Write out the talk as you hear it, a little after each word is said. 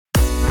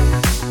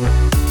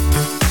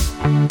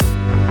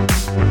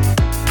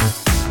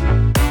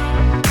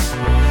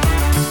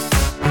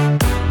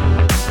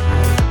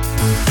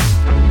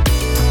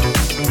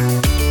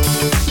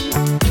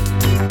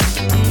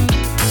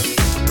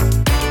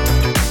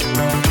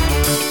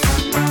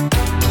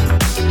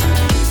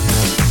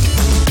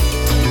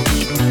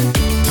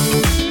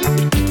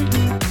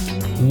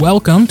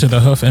Welcome to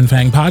the Hoof and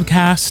Fang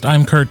podcast.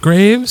 I'm Kurt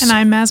Graves. And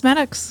I'm Maz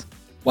Maddox.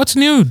 What's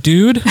new,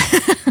 dude?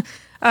 This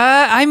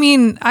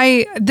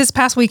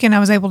past weekend I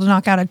was able to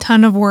knock out a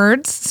ton of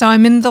words. So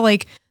I'm in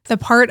the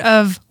part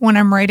of when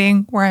I'm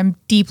writing where I'm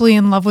deeply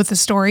in love with the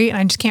story and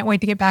I just can't wait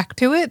to get back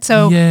to it.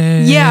 So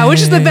yeah, which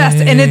is the best.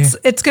 And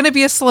it's going to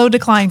be a slow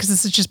decline because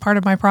this is just part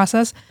of my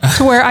process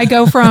to where I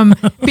go from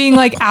being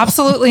like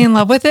absolutely in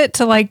love with it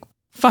to like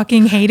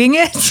fucking hating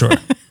it. Sure.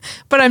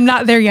 But I'm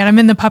not there yet. I'm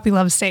in the puppy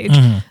love stage.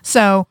 Mm-hmm.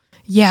 So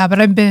yeah, but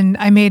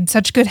I made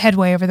such good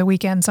headway over the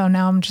weekend. So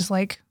now I'm just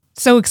like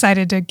so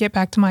excited to get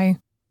back to my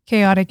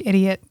chaotic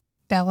idiot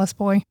Dallas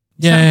boy.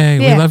 Yay.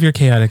 We love your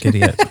chaotic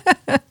idiot.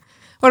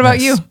 What about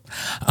you?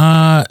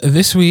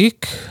 This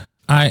week,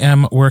 I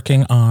am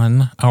working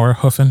on our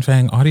Hoof and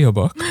Fang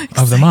audiobook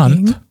of the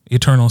month,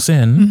 Eternal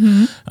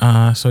Sin.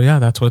 Mm-hmm. So yeah,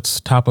 that's what's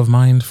top of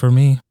mind for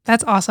me.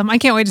 That's awesome. I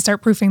can't wait to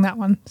start proofing that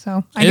one.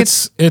 So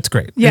it's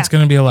great. Yeah. It's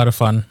going to be a lot of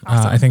fun.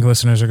 Awesome. I think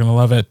listeners are going to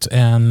love it.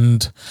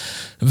 And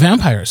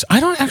vampires. I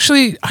don't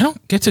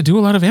get to do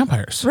a lot of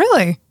vampires.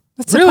 Really?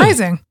 That's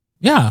surprising. Really?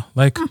 Yeah.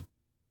 Like...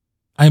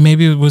 I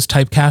maybe was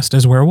typecast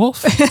as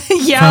werewolf.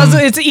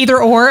 It's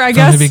either or, I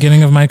guess. From the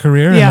beginning of my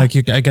career. Yeah.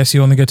 And I guess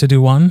you only get to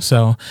do one.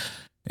 So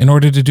in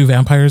order to do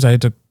vampires, I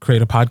had to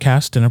create a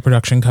podcast and a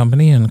production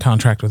company and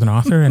contract with an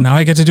author. And now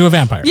I get to do a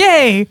vampire.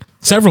 Yay.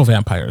 Several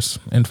vampires,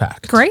 in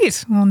fact.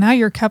 Great. Well, now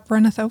your cup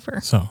runneth over.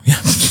 So, yeah.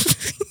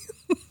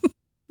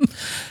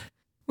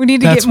 We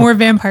need to get more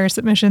vampire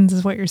submissions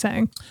is what you're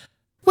saying.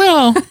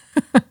 Well...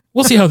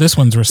 We'll see how this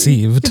one's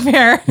received.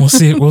 Fair. We'll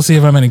see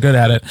if I'm any good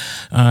at it,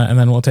 and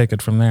then we'll take it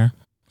from there.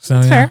 So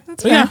that's fair.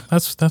 That's fair. Yeah,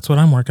 that's what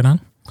I'm working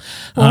on.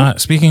 Cool.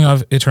 Speaking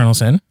of Eternal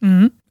Sin,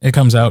 It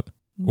comes out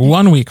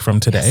 1 week from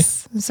today.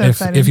 Yes, so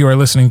excited. If you are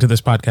listening to this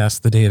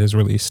podcast the day it is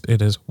released,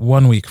 it is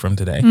 1 week from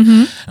today,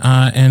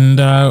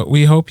 and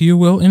we hope you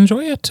will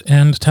enjoy it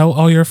and tell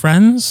all your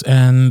friends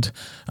and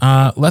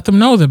let them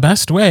know the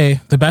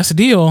best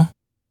deal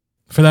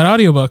for that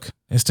audiobook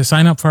is to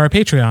sign up for our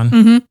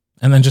Patreon.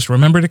 And then just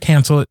remember to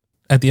cancel it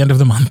at the end of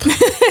the month.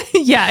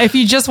 Yeah, if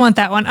you just want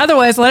that one.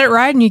 Otherwise, let it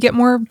ride and you get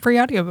more free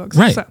audiobooks.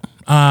 Right.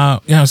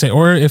 So.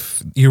 Or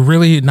if you're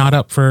really not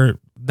up for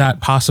that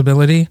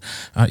possibility,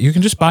 you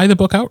can just buy the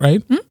book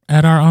outright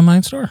at our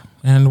online store.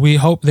 And we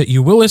hope that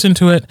you will listen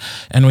to it.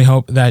 And we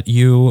hope that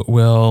you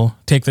will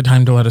take the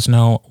time to let us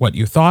know what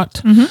you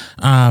thought.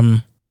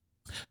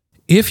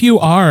 If you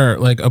are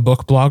like a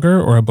book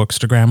blogger or a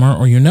bookstagrammer,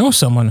 or you know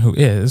someone who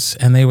is,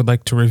 and they would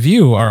like to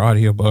review our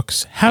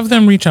audiobooks, have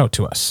them reach out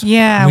to us.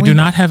 Yeah. We do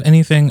not have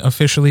anything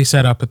officially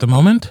set up at the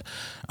moment,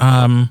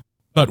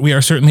 but we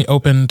are certainly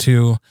open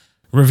to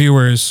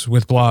reviewers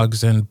with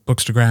blogs and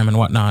Bookstagram and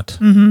whatnot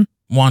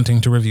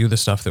wanting to review the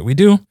stuff that we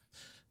do.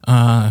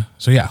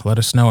 So yeah, let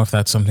us know if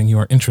that's something you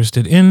are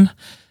interested in.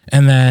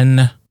 And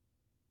then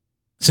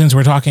since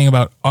we're talking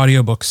about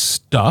audiobook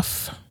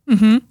stuff...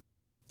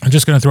 I'm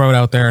just going to throw it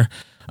out there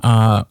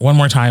one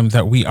more time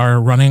that we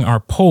are running our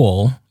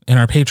poll in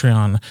our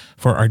Patreon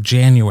for our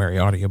January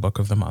audiobook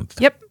of the month.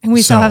 Yep. And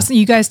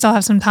you guys still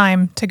have some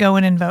time to go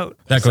in and vote.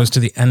 That goes to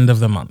the end of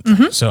the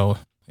month. So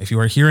if you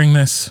are hearing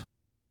this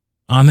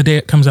on the day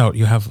it comes out,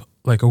 you have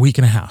like a week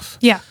and a half.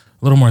 Yeah. A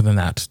little more than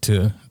that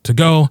to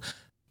go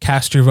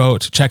cast your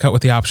vote, check out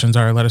what the options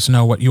are, let us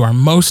know what you are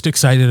most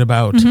excited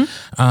about.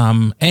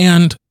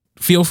 And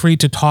feel free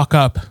to talk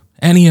up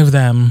any of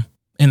them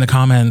in the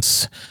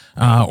comments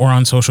or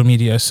on social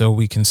media so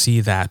we can see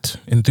that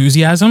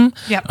enthusiasm,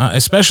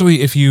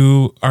 especially if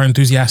you are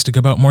enthusiastic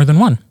about more than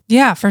one.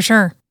 Yeah, for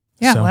sure.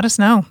 Yeah, let us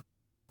know.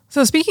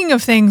 So speaking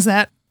of things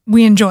that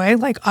we enjoy,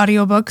 like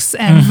audiobooks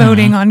and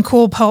voting on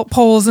cool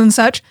polls and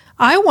such,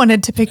 I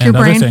wanted to pick your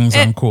brain. And other things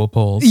on cool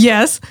polls.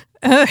 Yes.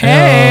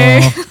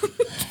 Hey.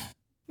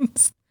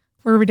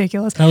 We're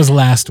ridiculous. That was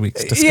last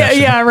week's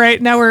discussion. Yeah,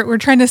 right. Now we're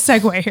trying to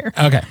segue here.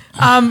 Okay.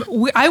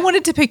 I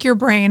wanted to pick your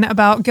brain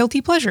about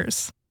guilty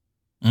pleasures.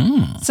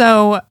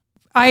 So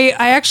I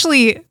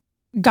actually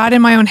got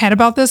in my own head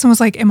about this and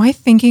was like, am I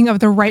thinking of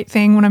the right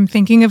thing when I'm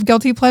thinking of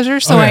guilty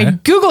pleasures? So I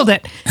Googled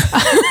it.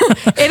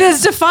 It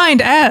is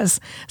defined as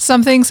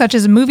something such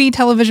as a movie,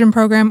 television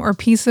program, or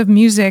piece of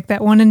music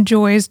that one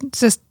enjoys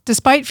just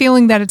despite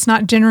feeling that it's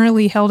not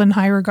generally held in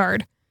high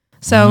regard.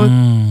 So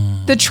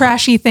the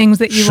trashy things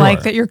that you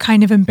like, that you're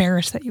kind of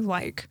embarrassed that you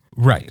like.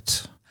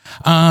 Right.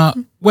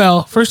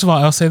 Well, first of all,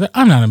 I'll say that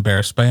I'm not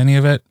embarrassed by any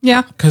of it.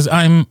 Yeah. Because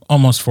I'm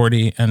almost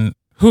 40 and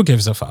who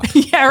gives a fuck?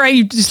 Yeah, right.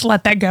 You just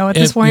let that go at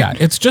this point. Yeah,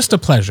 it's just a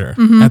pleasure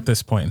at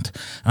this point.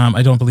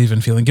 I don't believe in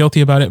feeling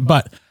guilty about it,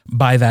 but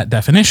by that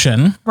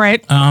definition,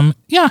 right?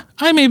 Yeah,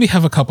 I maybe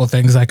have a couple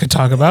things I could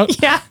talk about.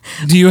 Yeah.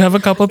 Do you have a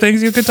couple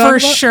things you could talk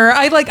about? For sure.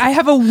 I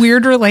have a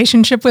weird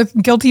relationship with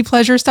guilty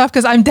pleasure stuff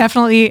because I'm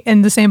definitely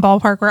in the same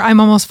ballpark where I'm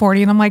almost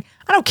 40 and I'm like,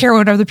 I don't care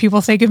what other people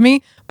think of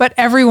me. But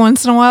every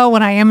once in a while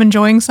when I am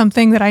enjoying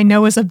something that I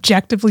know is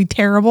objectively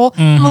terrible,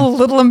 I'm a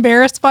little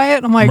embarrassed by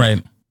it. I'm like,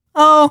 right.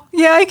 Oh,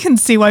 yeah, I can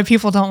see why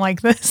people don't like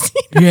this.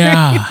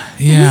 Yeah.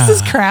 This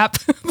is crap,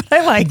 but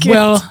I like it.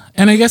 Well,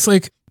 and I guess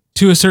like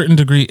to a certain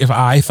degree, if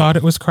I thought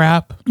it was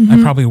crap, I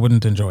probably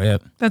wouldn't enjoy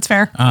it. That's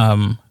fair.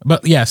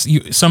 But yes,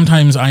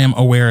 sometimes I am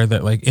aware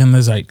that like in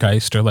the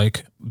zeitgeist or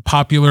like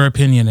popular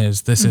opinion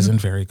is this isn't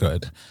very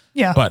good.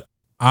 Yeah. But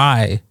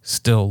I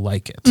still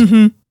like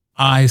it.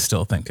 I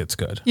still think it's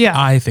good. Yeah.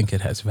 I think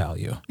it has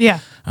value. Yeah.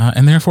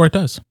 And therefore it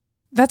does.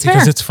 That's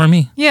because fair. it's for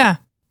me. Yeah.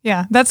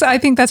 Yeah. I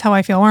think that's how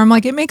I feel, where I'm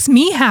like, it makes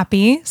me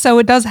happy. So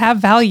it does have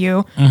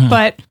value.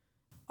 But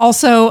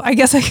also, I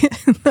guess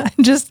I'm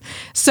just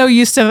so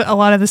used to a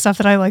lot of the stuff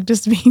that I like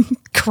just being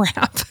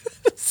crap.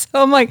 So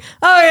I'm like,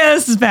 oh yeah,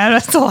 this is bad. I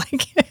still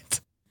like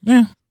it.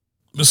 Yeah.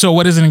 So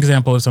what is an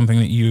example of something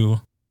that you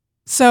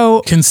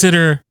so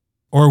consider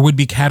or would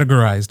be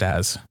categorized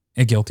as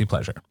a guilty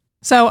pleasure?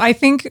 So I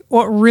think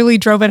what really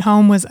drove it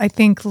home was, I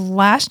think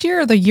last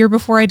year or the year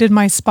before, I did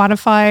my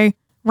Spotify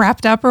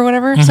wrapped up or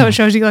whatever. So it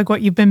shows you like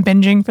what you've been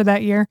binging for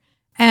that year.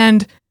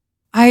 And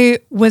I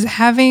was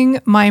having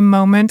my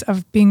moment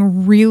of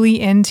being really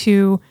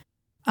into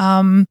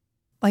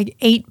like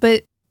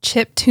 8-bit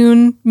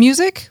chiptune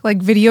music,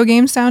 like video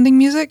game sounding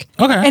music.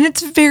 Okay. And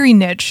it's very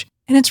niche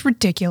and it's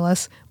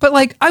ridiculous. But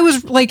like I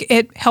was like,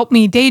 it helped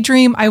me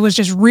daydream. I was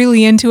just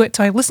really into it.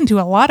 So I listened to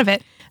a lot of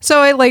it.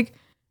 So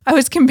I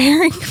was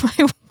comparing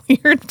my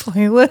weird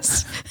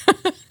playlist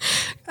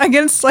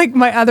against like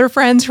my other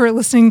friends who are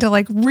listening to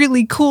like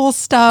really cool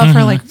stuff,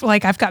 or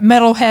like I've got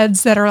metal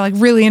heads that are like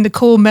really into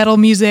cool metal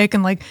music,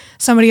 and like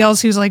somebody else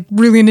who's like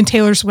really into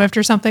Taylor Swift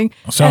or something.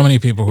 So many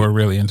people who are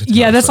really into Taylor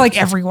Yeah, that's Swift.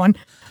 like everyone.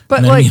 But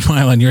and then like,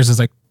 meanwhile, on yours is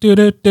like do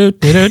do do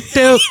do do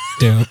do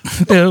do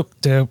do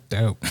do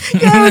do.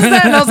 yeah, it was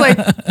that, and I was like,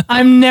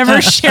 I'm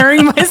never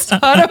sharing my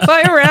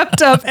Spotify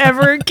wrapped up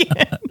ever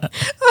again. I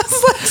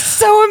was like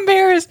so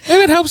embarrassed. If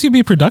it helps you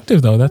be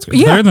productive, though, that's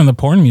better than the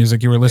porn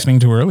music you were listening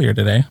to earlier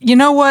today. You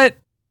know what?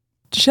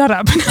 Shut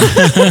up.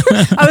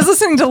 I was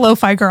listening to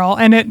Lo-Fi Girl,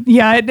 and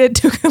it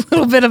took a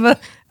little bit of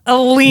a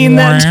lean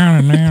that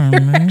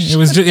it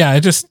was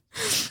just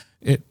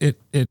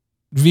it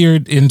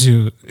veered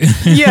into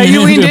yeah,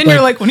 you leaned in,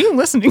 you're like, what are you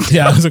listening to?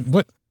 Yeah, I was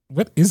like,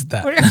 what is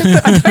that?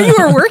 I thought you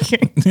were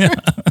working. Yeah.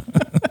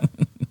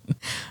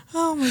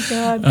 Oh my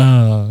God.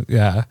 Oh,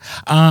 yeah.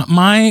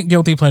 My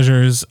guilty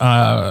pleasures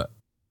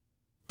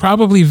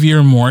probably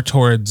veer more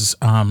towards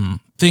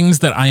things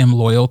that I am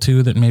loyal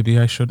to that maybe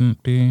I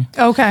shouldn't be.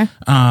 Okay.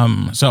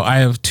 So I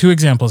have two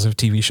examples of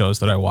TV shows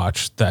that I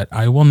watch that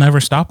I will never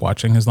stop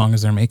watching as long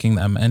as they're making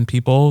them, and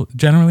people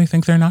generally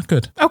think they're not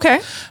good. Okay.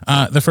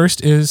 The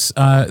first is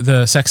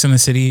the Sex and the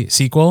City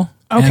sequel,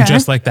 Okay. And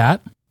Just Like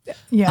That.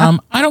 Yeah.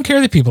 I don't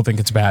care that people think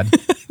it's bad.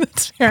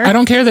 That's fair. I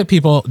don't care that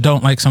people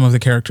don't like some of the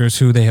characters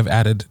who they have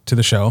added to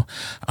the show.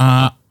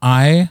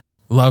 I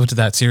loved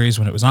that series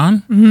when it was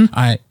on.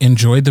 I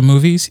enjoyed the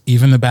movies,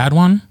 even the bad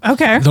one.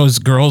 Okay. Those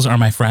girls are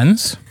my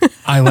friends.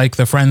 I like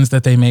the friends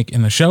that they make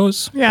in the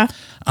shows. Yeah.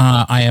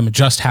 I am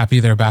just happy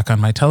they're back on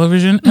my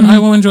television, and I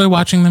will enjoy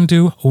watching them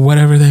do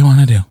whatever they want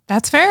to do.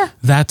 That's fair.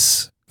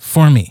 That's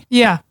for me.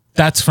 Yeah.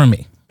 That's for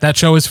me. That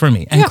show is for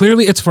me. And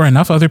clearly it's for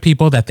enough other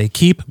people that they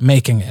keep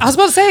making it. I was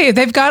about to say,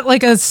 they've got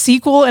like a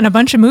sequel and a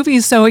bunch of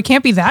movies, so it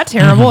can't be that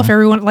terrible if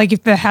everyone, like,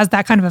 if it has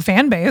that kind of a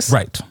fan base.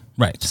 Right.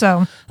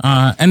 So.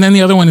 And then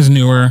the other one is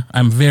newer.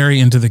 I'm very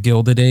into the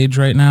Gilded Age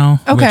right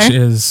now, Okay. which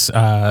is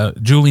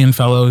Julian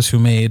Fellows, who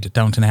made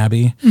Downton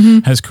Abbey,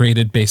 has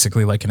created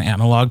basically like an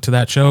analog to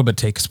that show, but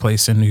takes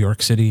place in New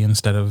York City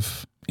instead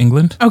of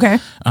England. Okay.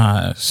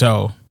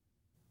 So,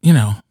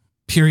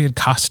 period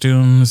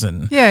costumes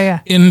and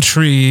Yeah.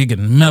 intrigue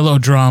and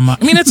melodrama.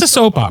 I mean, it's a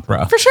soap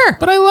opera. For sure.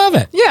 But I love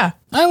it. Yeah.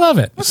 I love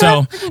it.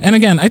 So, and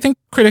again, I think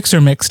critics are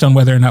mixed on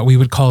whether or not we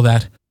would call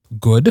that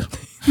good.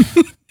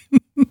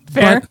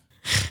 Fair.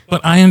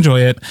 But I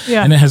enjoy it.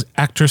 Yeah. And it has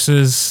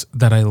actresses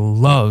that I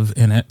love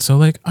in it. So,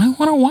 like, I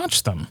want to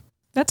watch them.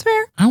 That's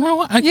fair. I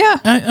want to. Yeah.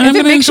 I'm If it going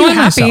to makes you enjoy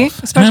happy,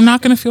 myself. And I'm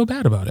not going to feel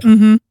bad about it.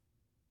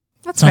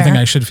 That's Something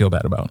fair. I should feel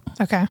bad about.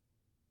 Okay.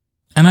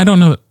 And I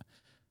don't know.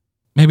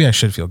 Maybe I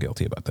should feel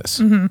guilty about this.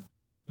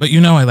 But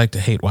I like to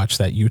hate watch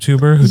that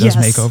YouTuber who does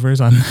makeovers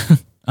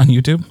on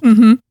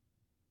YouTube.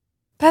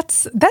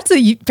 That's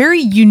a very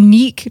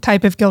unique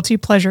type of guilty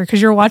pleasure,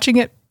 because you're watching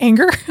it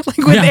anger, like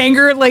with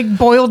anger like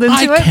boiled into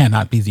I it.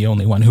 cannot be the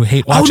only one who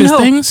hate watches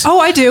things. Oh,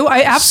 I do.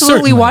 I absolutely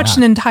Certainly watched not.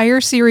 an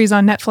entire series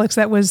on Netflix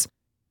that was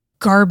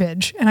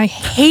garbage, and I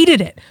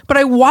hated it, but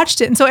I watched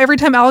it. And so every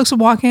time Alex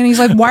would walk in, he's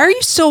like, why are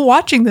you still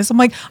watching this? I'm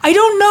like, I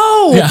don't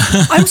know.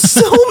 Yeah. I'm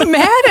so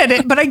mad at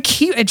it, but I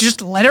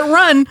just let it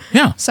run.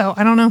 Yeah. So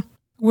I don't know.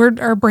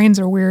 Our brains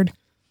are weird.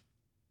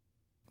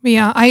 But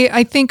yeah,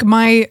 I think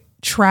my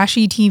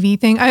trashy TV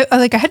thing, I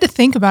had to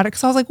think about it,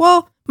 because I was like,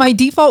 well, my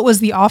default was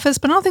The Office,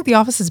 but I don't think The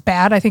Office is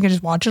bad. I think I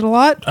just watch it a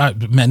lot.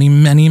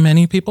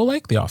 Many people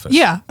like The Office.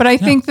 Yeah, but I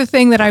think the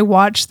thing that I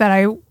watched that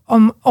I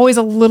always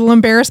a little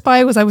embarrassed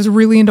by was I was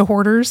really into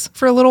Hoarders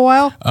for a little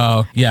while.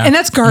 Oh, yeah. And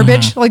that's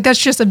garbage. Like, that's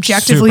just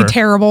objectively Super.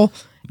 terrible.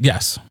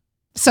 Yes.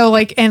 So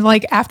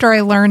after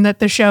I learned that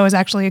the show is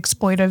actually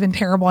exploitive and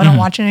terrible, I don't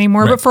watch it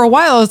anymore. Right. But for a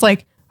while I was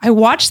like, I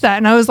watched that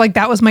and I was like,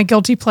 that was my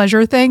guilty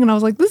pleasure thing. And I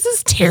was like, this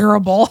is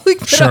terrible.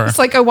 But Sure. I was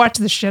like, I watched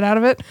the shit out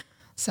of it.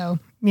 So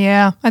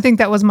Yeah, I think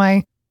that was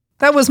my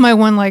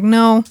one. Like,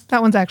 no,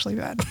 that one's actually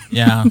bad.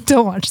 Yeah,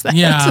 don't watch that.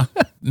 Yeah,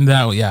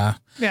 no, yeah,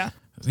 yeah.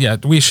 Yeah,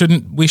 we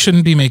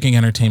shouldn't be making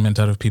entertainment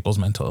out of people's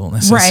mental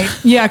illnesses. Right.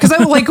 Yeah. Because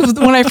I like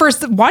when I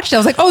first watched it, I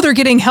was like, oh, they're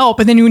getting help.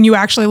 And then when you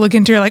actually look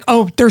into it, you're like,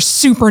 oh, they're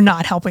super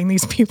not helping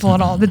these people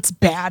at all. That's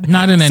bad.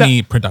 Not in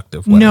any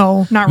productive way.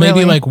 No, not really.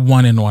 Maybe like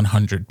 1 in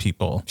 100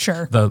 people.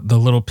 Sure. The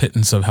little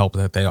pittance of help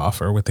that they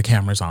offer with the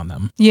cameras on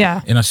them.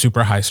 Yeah. In a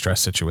super high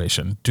stress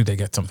situation, do they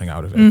get something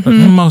out of it? But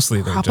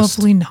mostly they're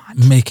probably not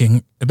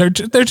making. They're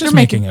just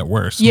making it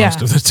worse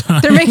most of the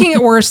time. They're making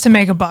it worse to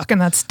make a buck, and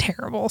that's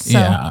terrible. So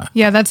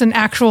yeah, that's an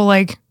actual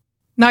like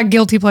not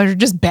guilty pleasure,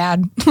 just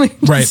bad. Like,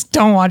 right. Just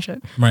don't watch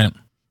it. Right.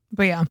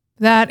 But yeah,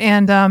 that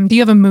and do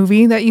you have a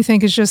movie that you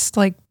think is just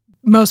like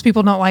most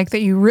people don't like that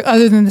you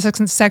other than the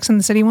Sex and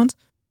the City ones?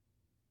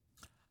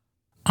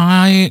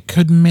 I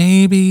could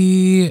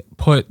maybe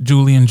put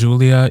Julie and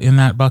Julia in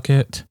that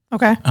bucket.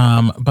 Okay.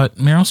 But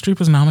Meryl Streep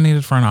was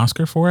nominated for an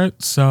Oscar for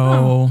it,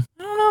 so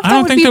I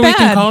don't think that we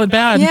can call it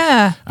bad.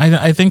 Yeah.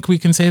 I think we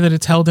can say that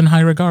it's held in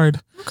high regard.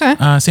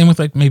 Okay. Same with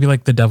like maybe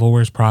like The Devil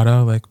Wears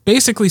Prada, like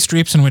basically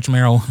Streeps in which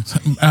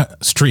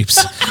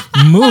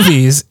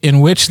movies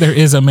in which there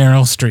is a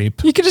Meryl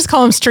Streep. You could just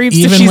call them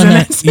Streeps if she's in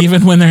it.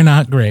 Even when they're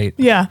not great.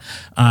 Yeah.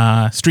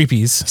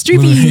 Streepies.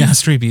 Yeah,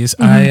 Streepies.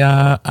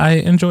 I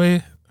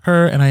enjoy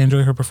her and I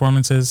enjoy her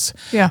performances.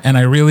 Yeah. And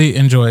I really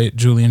enjoy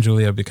Julie and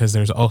Julia because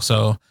there's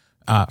also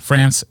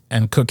France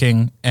and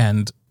cooking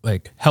and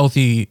like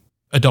healthy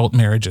adult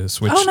marriages,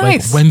 which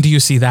like when do you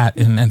see that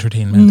in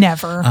entertainment?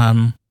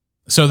 Never.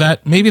 So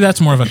that maybe that's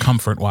more of a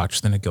comfort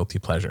watch than a guilty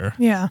pleasure.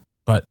 Yeah.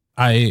 But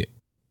that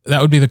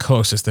would be the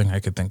closest thing I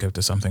could think of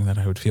to something that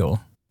I would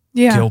feel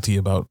guilty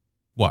about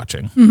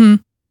watching. Mm-hmm.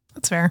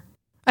 That's fair.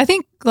 I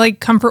think like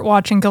comfort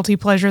watch and guilty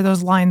pleasure,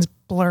 those lines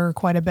blur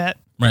quite a bit.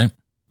 Right.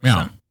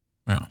 Yeah. So.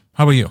 Yeah.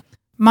 How about you?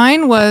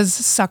 Mine was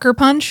Sucker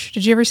Punch.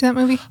 Did you ever see that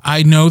movie?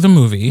 I know the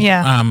movie.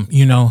 Yeah.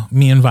 You know,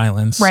 me and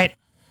violence. Right.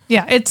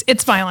 Yeah,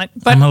 it's violent,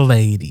 but I'm a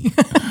lady.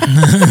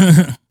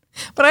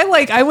 But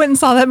I went and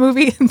saw that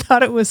movie and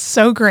thought it was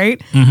so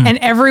great. Mm-hmm. And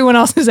everyone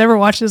else who's ever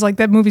watched it is like,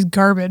 that movie's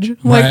garbage.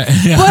 Like,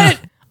 right. Yeah. But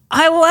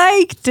I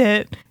liked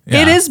it.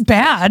 Yeah. It is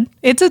bad.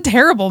 It's a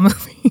terrible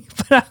movie,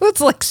 but I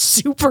was like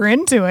super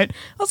into it.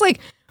 I was like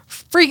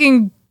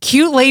freaking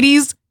cute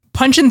ladies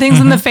punching things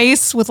in the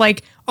face with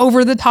like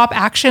over the top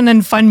action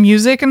and fun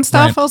music and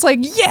stuff. Right. I was like,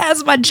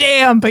 yes, my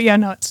jam. But yeah,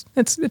 no,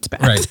 it's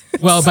bad. Right.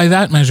 Well, by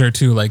that measure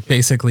too, like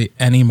basically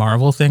any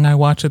Marvel thing I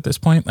watch at this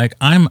point, like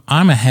I'm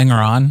a hanger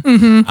on.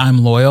 Mm-hmm.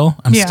 I'm loyal.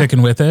 I'm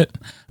sticking with it.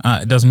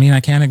 It doesn't mean I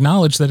can't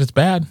acknowledge that it's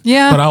bad.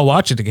 Yeah. But I'll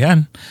watch it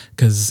again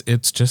because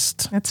it's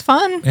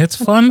fun. It's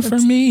fun for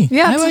me.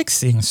 Yeah. I like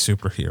seeing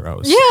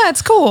superheroes. Yeah,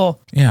 it's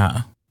cool.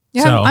 Yeah.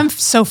 Yeah, so I'm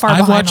so far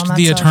behind on that. I've watched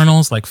The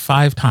Eternals like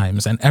 5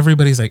 times and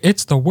everybody's like,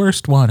 it's the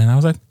worst one. And I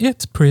was like,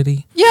 it's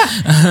pretty. Yeah.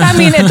 I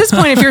mean, at this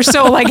point, if you're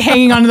still like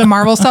hanging on to the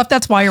Marvel stuff,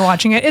 that's why you're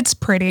watching it. It's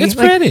pretty. It's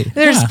like, pretty.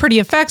 There's pretty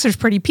effects. There's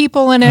pretty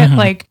people in it. Mm-hmm.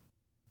 Like,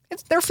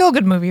 they're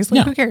feel-good movies.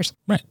 Like, who cares?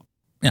 Right.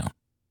 Yeah.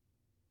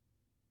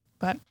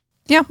 But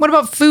yeah, what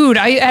about food?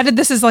 I added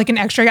this as like an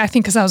extra, I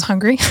think, because I was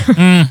hungry.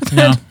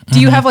 Do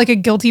you have like a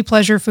guilty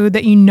pleasure food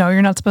that you know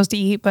you're not supposed to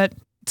eat, but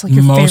it's like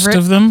your favorite? Most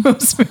of them.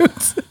 Most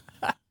foods.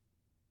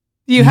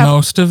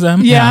 Most of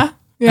them? Yeah.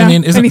 I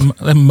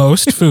mean,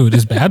 most food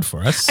is bad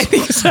for us. I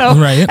think so.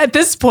 Right. At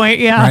this point,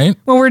 yeah. Right.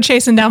 When we're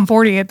chasing down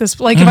 40 at this,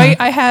 like if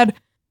I had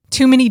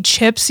too many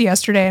chips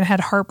yesterday and had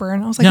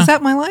heartburn, I was like, is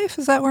that my life?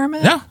 Is that where I'm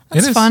at? Yeah.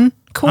 That's fun.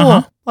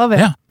 Cool. Love it.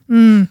 Yeah.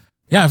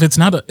 Yeah. If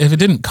it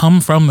didn't come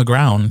from the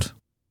ground,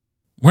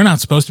 we're not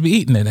supposed to be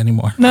eating it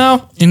anymore.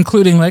 No.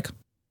 Including like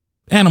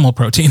animal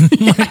protein.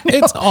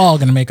 It's all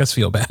going to make us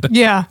feel bad.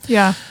 Yeah.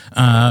 Yeah.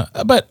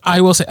 But I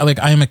will say, like,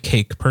 I am a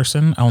cake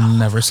person. I'll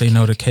never say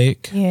no to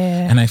cake.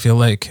 Yeah. And I feel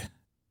like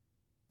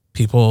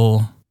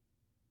people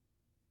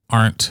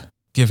aren't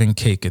giving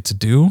cake its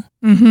due.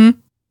 Mm-hmm.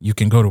 You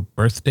can go to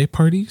birthday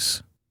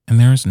parties and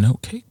there is no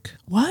cake.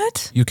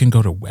 What? You can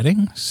go to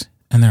weddings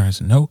and there is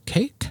no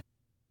cake.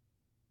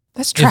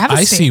 That's travesty. If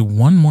I see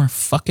one more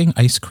fucking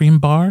ice cream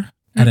bar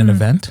at an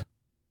event,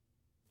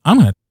 I'm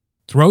going to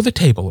throw the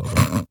table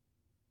over.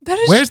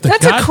 Where's the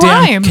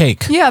goddamn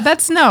cake? Yeah,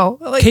 that's no.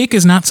 Like, cake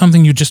is not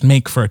something you just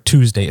make for a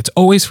Tuesday. It's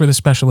always for the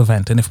special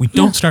event. And if we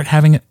don't start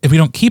having it, if we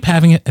don't keep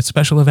having it at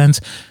special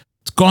events,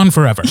 it's gone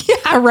forever.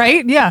 Yeah,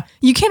 right? Yeah.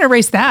 You can't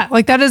erase that.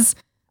 Like, that is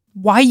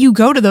why you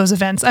go to those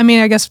events. I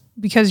mean, I guess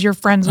because you're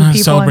friends with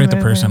people. Celebrate the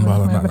person, blah,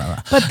 blah, blah, blah,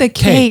 blah. But the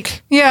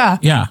cake. Yeah.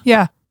 Yeah.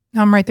 Yeah.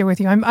 No, I'm right there with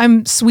you.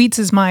 I'm sweets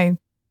is my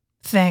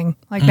thing.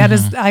 Like that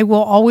is, I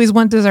will always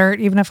want dessert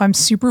even if I'm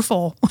super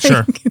full.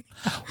 Sure.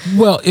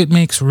 Well, it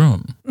makes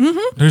room.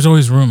 Mm-hmm. There's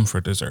always room for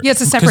dessert. Yeah,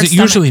 it's a separate because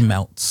it usually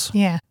melts.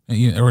 Yeah.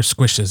 Or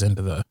squishes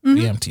into the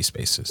empty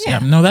spaces. Yeah.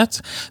 No,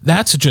 that's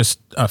just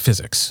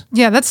physics.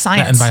 Yeah, that's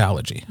science. And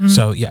biology. Mm-hmm.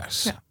 So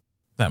yes,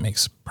 that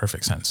makes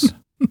perfect sense.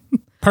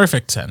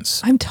 Perfect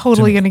sense. I'm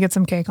totally going to get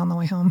some cake on the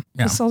way home.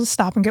 Yeah. I'll just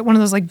stop and get one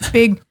of those like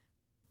big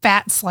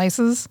fat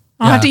slices.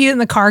 I'll have to eat it in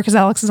the car because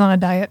Alex is on a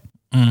diet.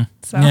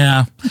 So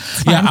Yeah.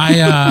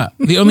 Yeah.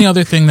 The only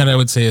other thing that I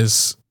would say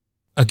is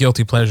a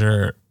guilty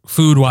pleasure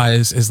food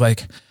wise is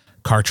like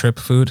car trip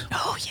food.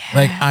 Oh yeah.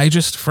 Like I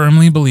just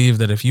firmly believe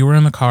that if you were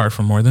in the car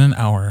for more than an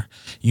hour,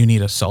 you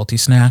need a salty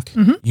snack,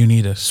 you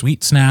need a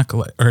sweet snack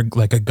or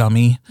like a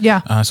gummy.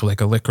 Yeah. So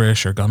like a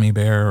licorice or gummy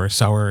bear or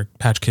Sour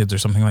Patch Kids or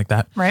something like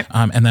that. Right.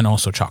 And then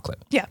also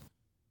chocolate. Yeah.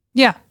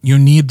 Yeah. You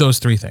need those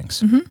three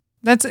things.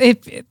 That's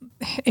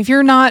if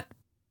you're not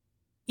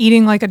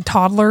eating like a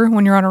toddler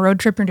when you're on a road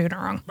trip, you're doing it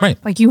wrong. Right.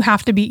 Like you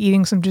have to be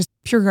eating some just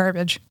pure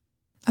garbage.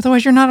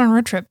 Otherwise you're not on a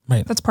road trip.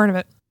 Right. That's part of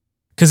it.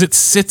 Because it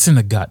sits in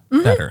the gut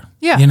better.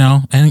 Yeah. You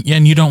know, and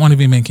you don't want to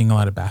be making a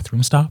lot of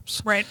bathroom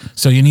stops. Right.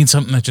 So you need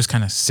something that just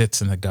kind of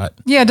sits in the gut.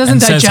 Yeah, it doesn't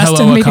and digest says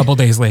hello and a make couple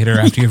days later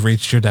after you've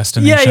reached your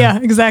destination. Yeah,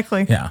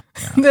 exactly. Yeah.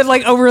 They're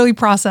like overly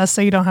processed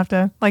so you don't have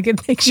to, like, it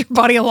takes your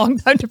body a long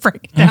time to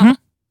break it down.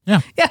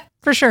 Yeah. Yeah,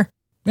 for sure.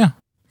 Yeah.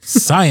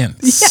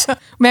 Science. Yeah.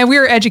 Man, we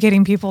were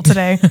educating people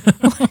today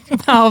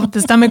like how the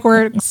stomach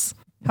works,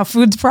 how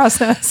food's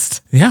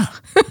processed. Yeah.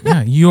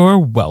 Yeah. You're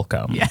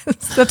welcome.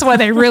 Yes. That's why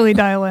they really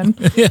dial in.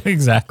 Yeah,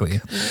 exactly.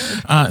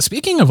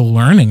 Speaking of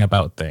learning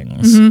about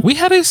things, we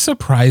had a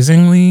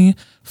surprisingly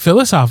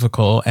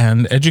philosophical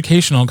and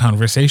educational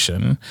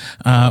conversation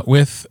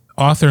with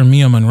author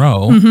Mia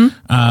Monroe.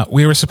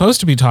 We were supposed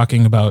to be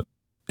talking about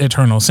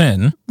eternal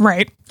sin.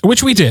 Right.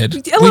 Which we did. A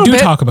We little do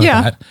bit, talk about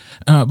yeah.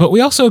 that. But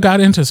we also got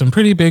into some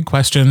pretty big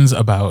questions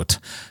about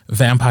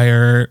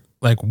vampire,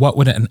 like what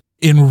would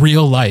in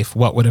real life,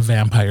 what would a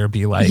vampire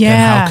be like and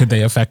Yeah. how could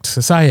they affect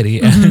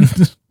society?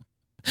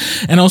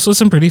 And also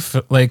some pretty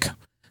like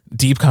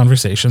deep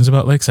conversations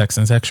about like sex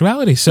and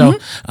sexuality. So,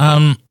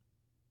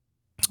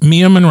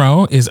 Mia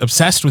Monroe is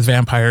obsessed with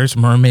vampires,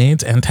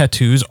 mermaids, and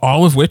tattoos,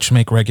 all of which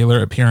make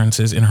regular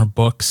appearances in her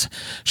books.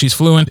 She's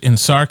fluent in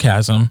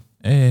sarcasm,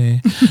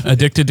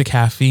 addicted to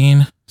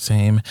caffeine,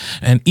 same,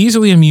 and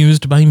easily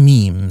amused by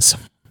memes.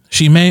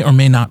 She may or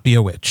may not be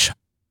a witch.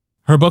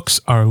 Her books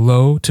are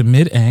low to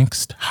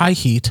mid-angst, high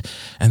heat,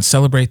 and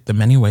celebrate the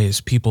many ways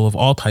people of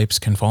all types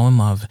can fall in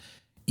love,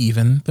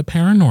 even the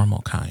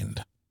paranormal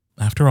kind.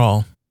 After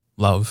all,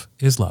 love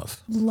is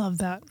love. Love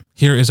that.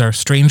 Here is our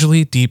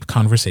strangely deep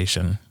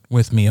conversation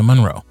with Mia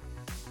Monroe.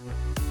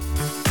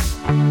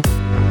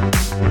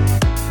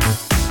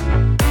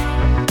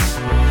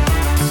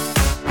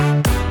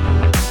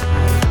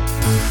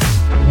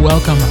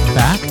 Welcome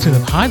back to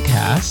the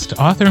podcast,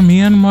 author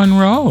Mia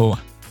Monroe.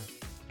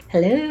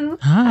 Hello.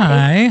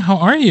 Hi, how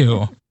are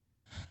you?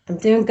 I'm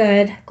doing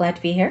good. Glad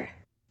to be here.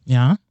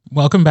 Yeah,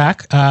 welcome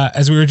back.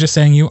 As we were just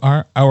saying, you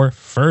are our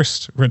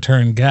first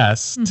return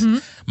guest.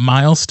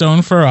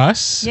 Milestone for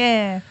us.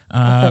 Yeah.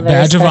 Very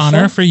Badge of special.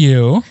 honor for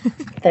you.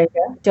 There you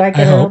go. Do I get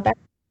I a little hope.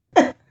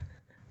 back?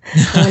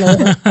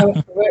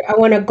 I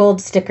want a gold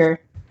sticker.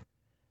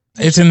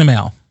 It's in the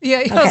mail. Yeah,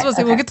 I was Okay, supposed to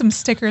say, we'll okay. get some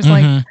stickers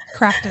like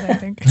crafted, I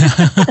think.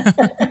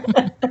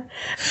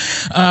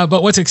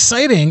 But what's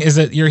exciting is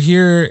that you're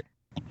here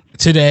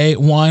today,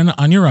 one,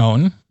 on your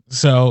own.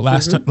 So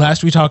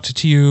last we talked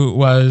to you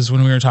was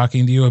when we were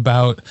talking to you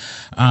about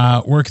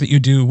work that you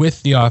do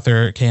with the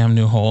author Cam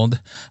Newhold.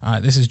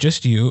 This is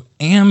just you.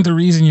 And the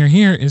reason you're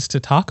here is to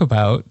talk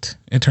about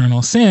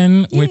Eternal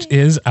Sin, which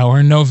is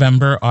our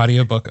November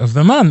audiobook of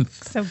the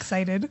month. So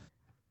excited.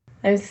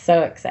 I'm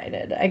so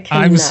excited. I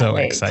cannot I'm so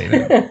wait.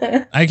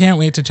 excited. I can't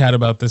wait to chat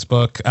about this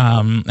book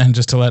and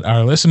just to let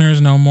our listeners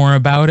know more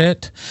about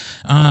it.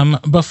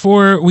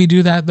 Before we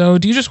do that, though,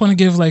 do you just want to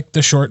give like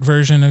the short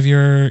version of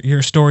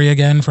your story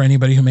again for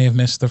anybody who may have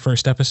missed the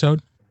first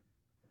episode?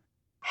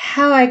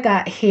 How I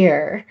got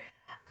here.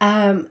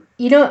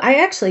 I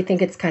actually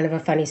think it's kind of a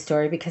funny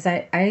story because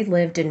I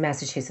lived in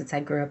Massachusetts.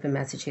 I grew up in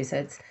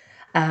Massachusetts,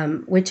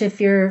 which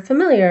if you're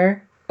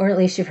familiar, or at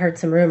least you've heard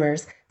some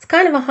rumors, it's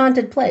kind of a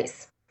haunted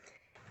place.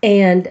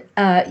 And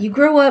you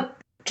grow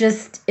up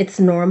just,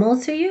 it's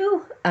normal to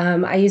you.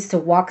 I used to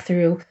walk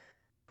through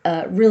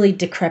really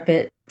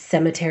decrepit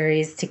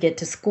cemeteries to get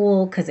to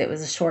school because it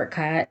was a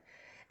shortcut.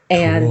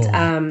 And Cool.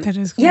 That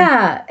is cool.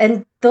 yeah,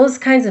 and those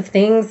kinds of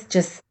things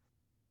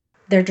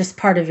they're just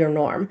part of your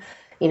norm.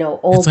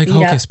 Old It's like beat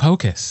Hocus up.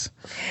 Pocus.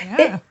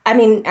 Yeah.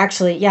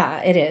 Actually,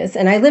 yeah, it is.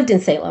 And I lived in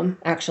Salem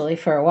actually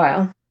for a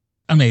while.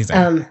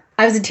 Amazing.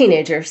 I was a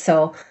teenager,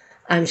 so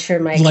I'm sure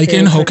my Like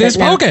in experience with Hocus it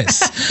now-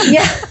 Pocus.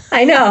 Yeah,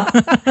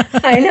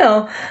 I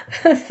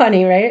know.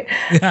 Funny, right?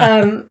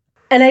 Yeah.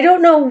 And I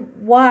don't know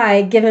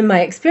why, given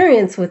my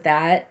experience with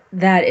that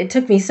it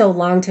took me so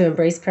long to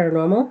embrace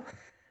paranormal.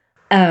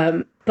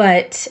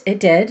 But it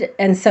did.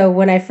 And so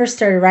when I first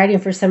started writing,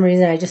 for some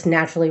reason, I just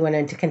naturally went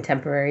into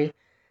contemporary.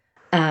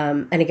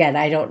 And again,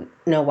 I don't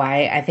know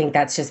why. I think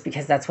that's just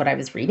because that's what I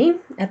was reading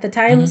at the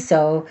time.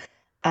 So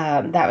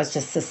that was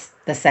just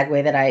the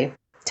segue that I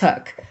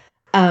took.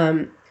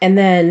 And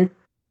then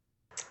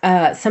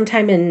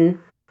sometime in,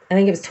 I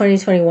think it was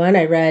 2021,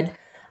 I read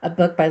a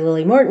book by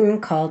Lily Morton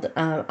called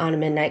On a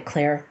Midnight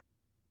Clear.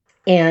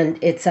 And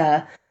it's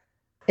a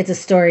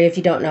story, if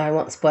you don't know, I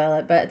won't spoil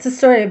it, but it's a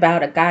story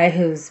about a guy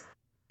who's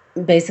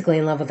basically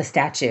in love with a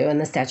statue,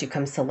 and the statue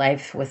comes to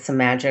life with some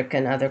magic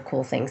and other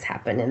cool things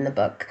happen in the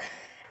book.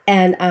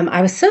 And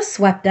I was so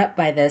swept up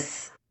by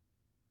this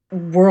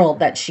world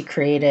that she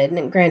created.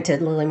 And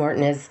granted, Lily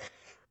Morton is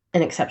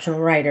an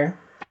exceptional writer,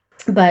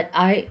 but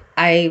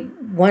I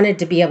wanted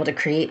to be able to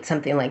create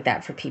something like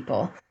that for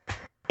people.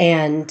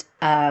 And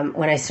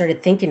when I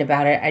started thinking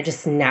about it, I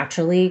just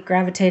naturally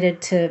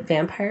gravitated to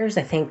vampires.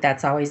 I think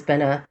that's always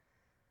been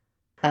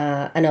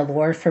an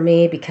allure for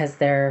me because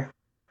they're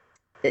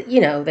at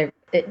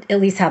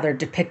least how they're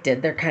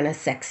depicted. They're kind of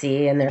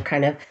sexy and they're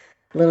kind of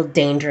a little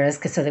dangerous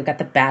because so they've got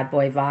the bad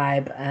boy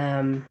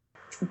vibe.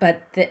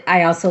 But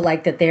I also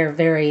like that they're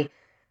very,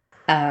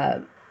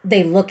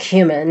 they look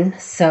human,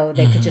 so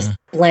they could just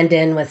blend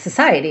in with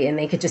society and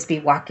they could just be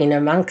walking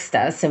amongst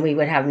us and we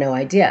would have no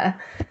idea.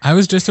 I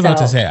was just about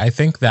to say, I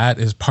think that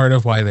is part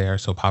of why they are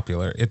so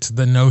popular. It's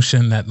the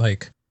notion that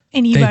like,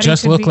 anybody they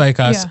just look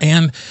like us,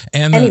 and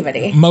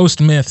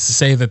most myths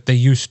say that they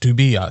used to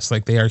be us,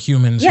 like they are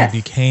humans who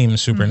became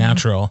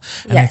supernatural.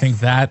 And I think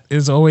that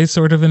is always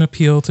sort of an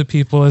appeal to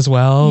people as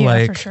well. Yeah,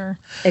 like, for sure.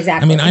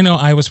 Exactly. I mean, I know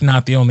I was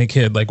not the only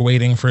kid like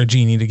waiting for a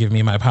genie to give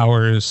me my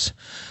powers,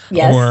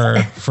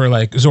 or for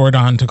like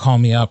Zordon to call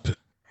me up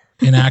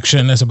in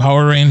action as a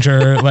Power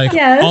Ranger. Like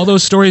all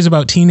those stories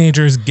about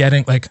teenagers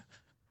getting like.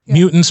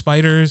 Mutant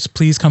spiders,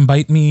 please come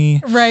bite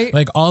me. Right.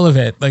 Like all of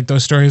it. Like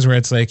those stories where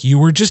it's like, you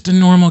were just a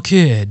normal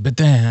kid, but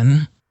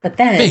then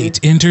fate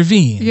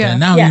intervened. And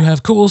now you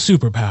have cool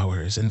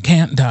superpowers and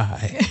can't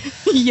die.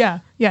 Yeah,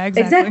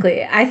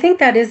 exactly. I think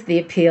that is the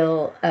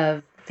appeal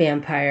of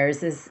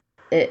vampires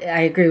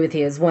I agree with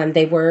you, is one,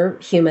 they were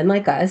human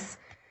like us.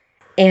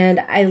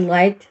 And I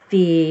liked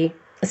so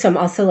I'm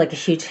also like a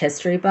huge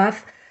history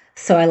buff.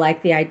 So I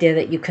like the idea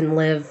that you can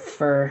live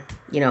for,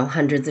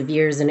 hundreds of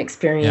years and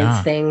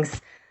experience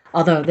things.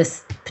 Although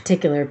this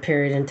particular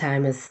period in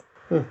time is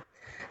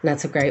not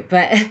so great,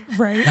 but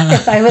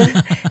if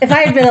I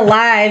had been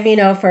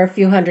alive, for a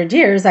few hundred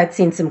years, I'd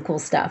seen some cool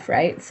stuff,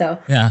 right?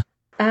 So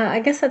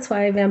I guess that's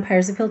why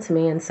vampires appeal to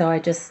me, and so I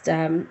just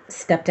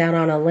stepped down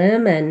on a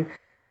limb and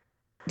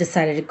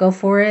decided to go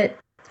for it.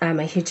 I'm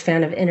a huge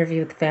fan of Interview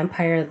with the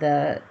Vampire,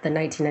 the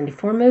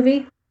 1994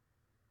 movie,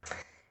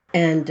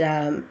 and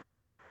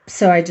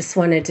so I just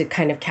wanted to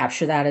kind of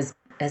capture that as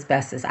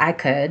best as I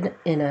could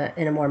in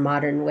a more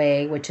modern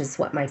way, which is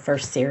what my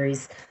first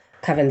series,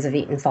 Covens of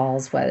Eaton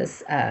Falls,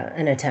 was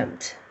an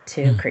attempt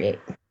to create.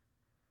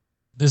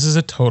 This is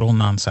a total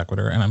non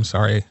sequitur, and I'm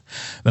sorry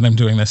that I'm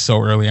doing this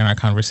so early in our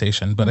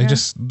conversation, but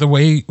the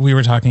way we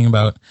were talking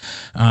about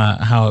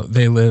how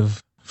they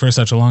live for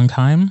such a long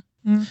time,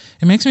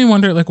 it makes me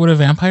wonder, like, would a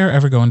vampire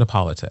ever go into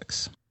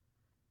politics?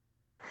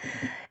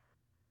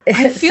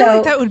 I feel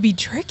like that would be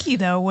tricky,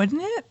 though,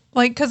 wouldn't it?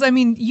 Like, because, I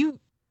mean,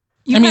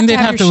 they'd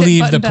have to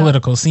leave the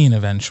political scene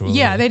eventually.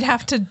 Yeah, they'd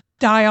have to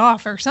die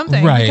off or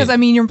something. Right. Because, I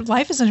mean, your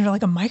life is under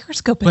like a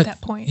microscope at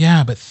that point.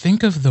 Yeah, but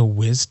think of the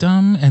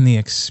wisdom and the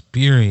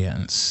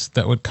experience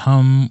that would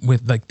come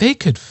with, like, they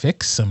could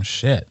fix some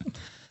shit.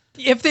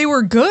 If they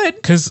were good.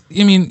 Because,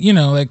 I mean,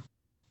 like,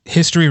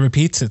 history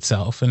repeats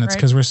itself, and it's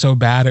because we're so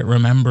bad at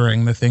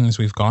remembering the things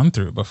we've gone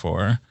through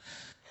before.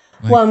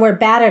 Like, well, and we're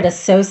bad at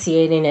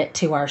associating it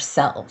to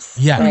ourselves.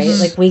 Yeah. Right?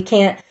 Like, we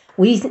can't...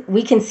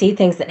 We can see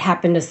things that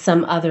happen to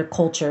some other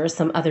culture,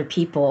 some other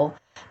people,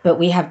 but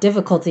we have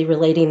difficulty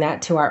relating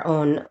that to our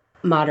own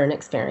modern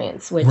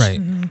experience, which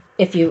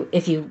if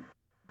you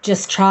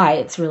just try,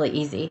 it's really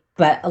easy,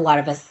 but a lot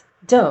of us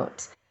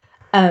don't.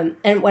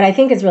 And what I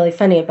think is really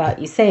funny about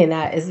you saying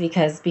that is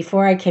because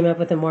before I came up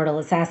with Immortal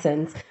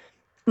Assassins,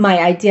 my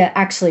idea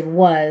actually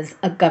was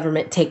a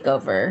government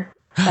takeover.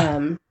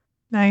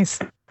 Nice.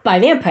 By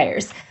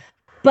vampires.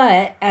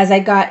 But as I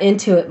got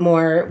into it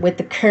more with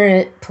the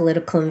current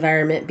political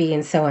environment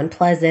being so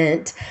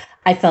unpleasant,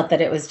 I felt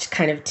that it was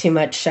kind of too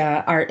much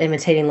art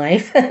imitating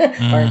life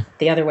or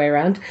the other way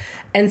around.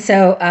 And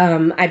so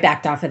I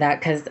backed off of that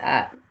because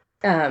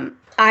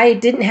I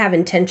didn't have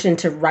intention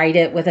to write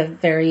it with a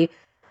very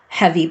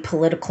heavy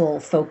political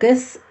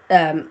focus,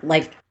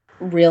 like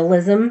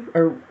realism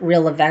or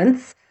real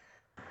events.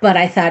 But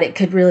I thought it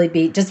could really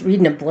be just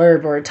reading a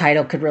blurb or a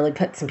title could really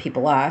put some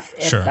people off.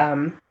 If,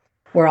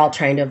 we're all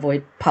trying to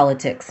avoid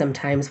politics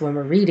sometimes when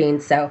we're reading.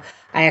 So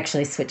I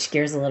actually switched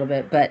gears a little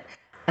bit. But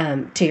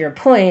to your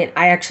point,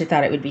 I actually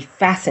thought it would be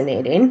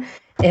fascinating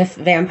if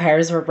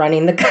vampires were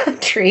running the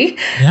country.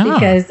 Yeah.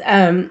 Because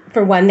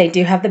for one, they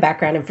do have the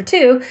background. And for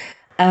two,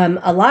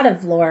 a lot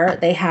of lore,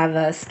 they have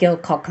a skill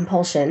called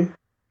compulsion.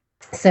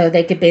 So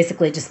they could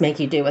basically just make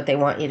you do what they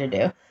want you to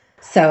do.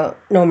 So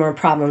no more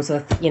problems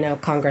with,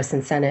 Congress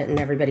and Senate and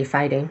everybody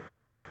fighting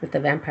if the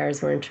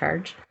vampires were in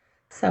charge.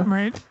 So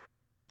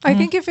I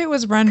think if it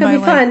was run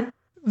by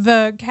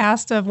the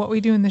cast of What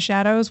We Do in the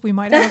Shadows, we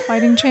might have a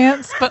fighting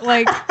chance. But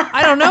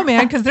I don't know,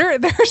 man, because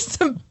there's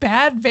some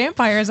bad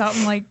vampires out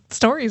in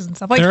stories and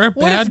stuff. Like, there are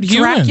what bad if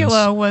humans.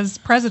 Dracula was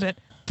president?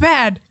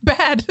 Bad,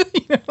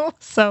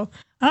 So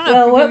I don't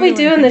know. Well, What We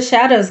Do in the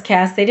Shadows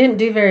cast, they didn't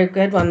do very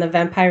good on the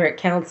Vampiric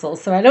Council,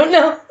 so I don't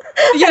know.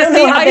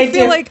 I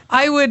feel like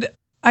I would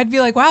I'd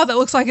be like, wow, that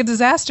looks like a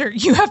disaster.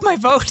 You have my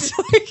vote.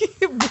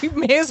 We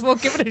may as well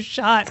give it a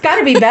shot. It's got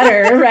to be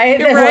better, right,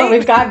 than Right? what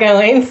we've got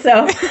going.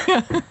 So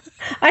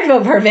I'd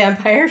vote for a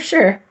vampire,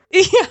 sure.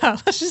 Yeah,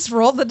 let's just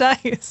roll the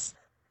dice.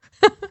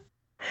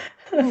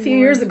 A few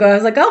years ago, I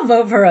was like, I'll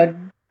vote for a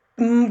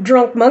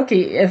drunk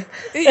monkey if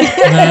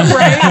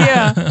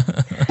Yeah.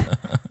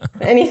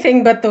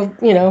 anything but the,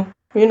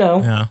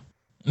 Yeah.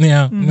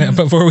 Yeah.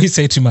 Before we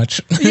say too much,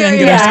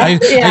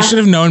 I should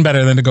have known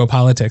better than to go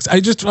politics.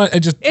 That's a thought,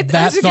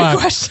 good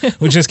question.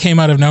 Which just came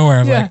out of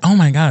nowhere. Of like, oh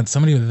my God,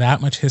 somebody with that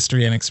much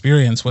history and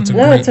experience. What's a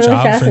great really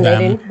job for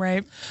them?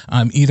 Right.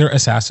 Either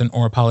assassin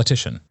or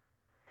politician.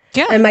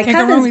 Yeah. And my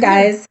coven's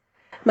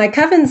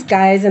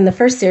guys in the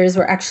first series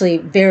were actually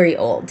very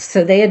old.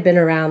 So they had been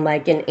around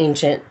like in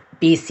ancient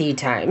BC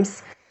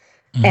times.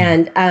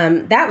 And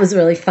that was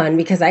really fun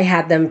because I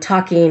had them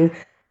talking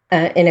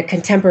in a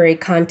contemporary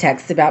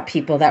context about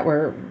people that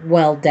were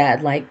well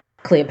dead, like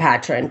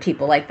Cleopatra and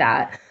people like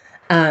that.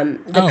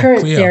 The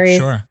current Cleo, series.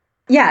 Sure.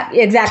 Yeah,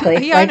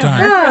 exactly. Yeah, like,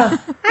 I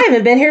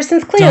haven't been here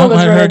since Cleo Don't was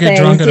let her get things,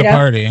 drunk at a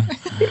party.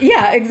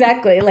 Yeah,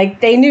 exactly.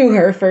 Like they knew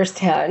her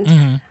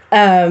firsthand.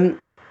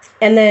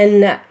 And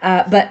then,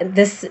 but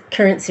this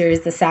current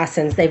series, The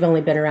Assassins, they've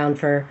only been around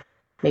for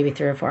maybe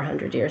 300 or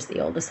 400 years, the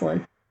oldest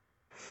one.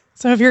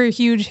 So if you're a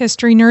huge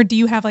history nerd, do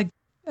you have like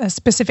a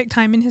specific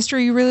time in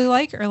history you really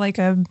like, or like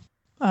a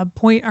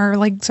point, or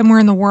like somewhere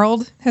in the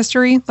world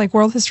history, like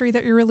world history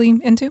that you're really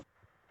into?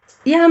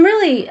 Yeah,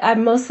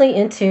 I'm mostly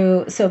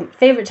into, so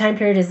favorite time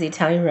period is the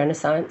Italian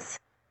Renaissance.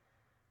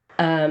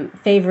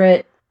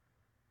 Favorite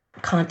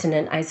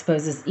continent, I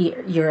suppose, is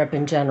Europe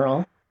in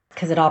general,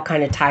 because it all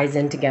kind of ties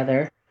in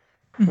together,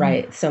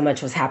 right? So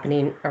much was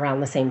happening around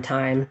the same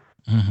time.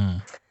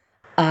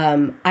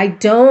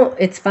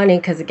 It's funny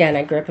because, again,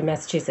 I grew up in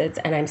Massachusetts,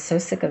 and I'm so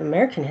sick of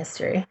American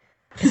history,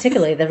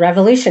 particularly the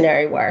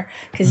Revolutionary War,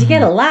 because you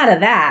get a lot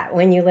of that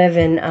when you live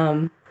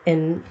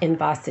in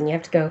Boston. You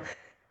have to go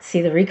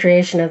see the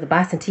recreation of the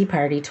Boston Tea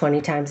Party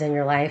 20 times in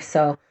your life.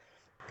 So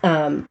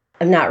I'm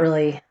not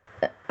really,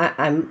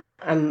 I'm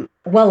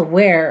well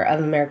aware of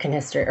American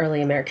history,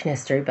 early American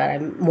history, but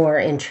I'm more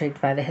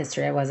intrigued by the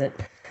history I wasn't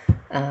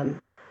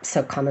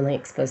so commonly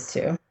exposed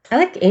to. I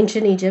like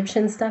ancient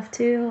Egyptian stuff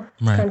too.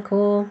 It's kind of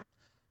cool.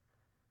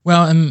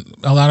 Well, and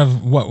a lot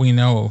of what we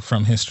know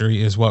from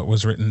history is what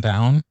was written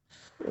down.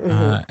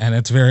 And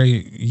it's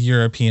very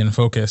European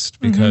focused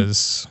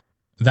because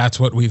that's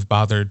what we've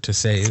bothered to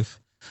save.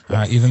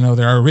 Even though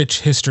there are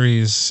rich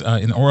histories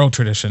in oral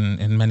tradition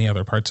in many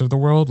other parts of the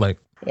world, like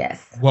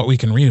what we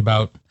can read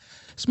about,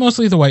 it's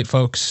mostly the white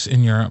folks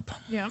in Europe.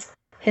 Yeah.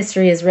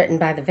 History is written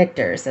by the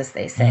victors, as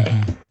they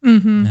say.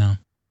 Yeah.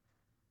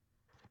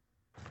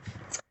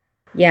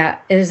 Yeah,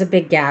 there's a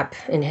big gap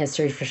in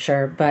history for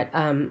sure. But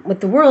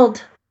with the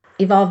world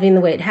evolving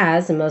the way it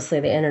has, and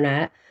mostly the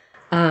internet,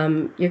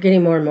 you're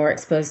getting more and more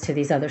exposed to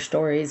these other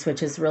stories,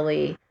 which is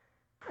really,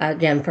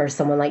 again, for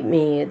someone like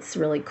me, it's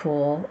really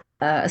cool,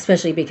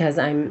 especially because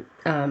I'm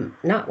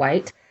not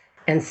white.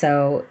 And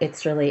so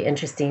it's really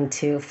interesting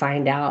to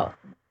find out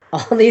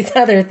all these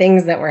other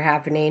things that were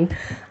happening,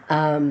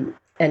 and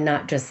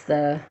not just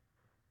the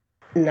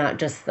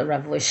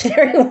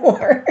Revolutionary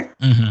War.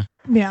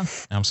 Yeah,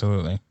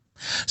 absolutely.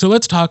 So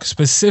let's talk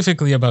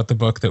specifically about the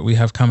book that we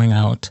have coming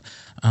out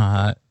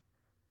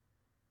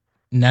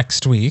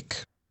next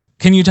week.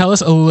 Can you tell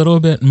us a little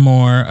bit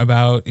more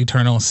about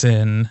Eternal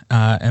Sin,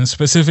 and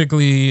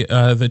specifically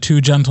the two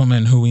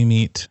gentlemen who we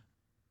meet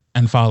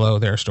and follow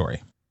their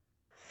story?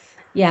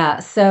 Yeah,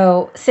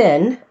 so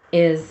Sin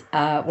is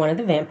one of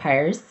the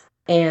vampires,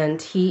 and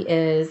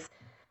it's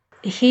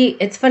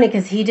funny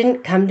because he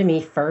didn't come to me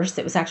first.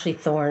 It was actually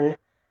Thorn,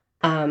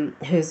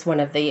 who's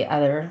one of the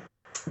other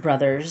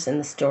brothers in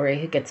the story,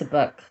 who gets a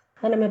book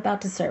that I'm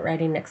about to start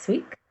writing next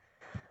week.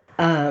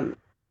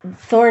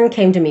 Thorn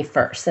came to me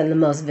first and the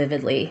most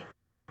vividly,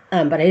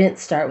 but I didn't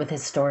start with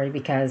his story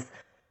because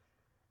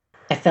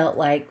I felt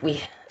like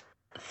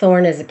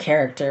Thorn is a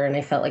character, and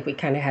I felt like we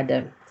kind of had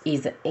to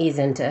ease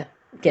into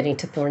getting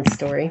to Thorn's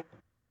story.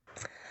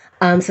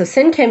 So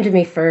Sin came to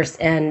me first,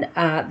 and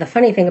the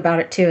funny thing about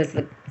it too is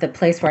the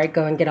place where I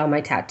go and get all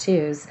my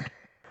tattoos,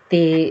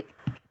 the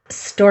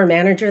store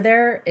manager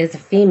there is a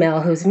female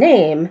whose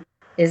name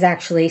is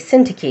actually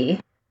Syntiki,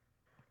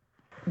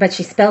 but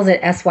she spells it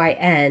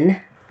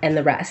S-Y-N and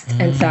the rest.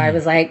 And so I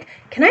was like,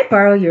 can I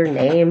borrow your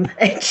name?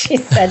 And she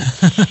said,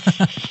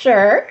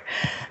 sure.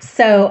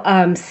 So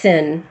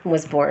Sin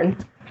was born.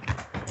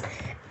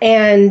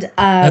 And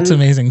that's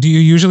amazing. Do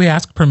you usually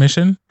ask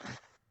permission?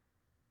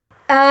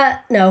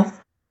 No.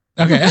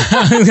 Okay.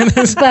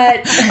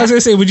 But I was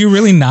gonna say, would you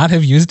really not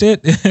have used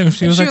it if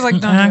she was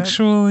like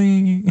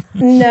actually?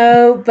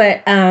 No,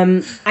 but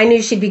I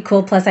knew she'd be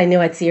cool. Plus, I knew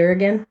I'd see her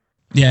again.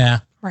 Yeah.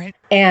 Right.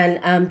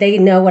 And they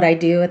know what I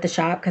do at the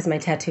shop because my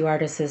tattoo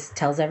artist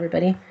tells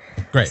everybody.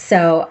 Great.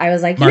 So I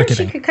was like,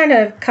 she could kind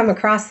of come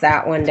across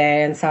that one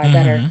day, and so I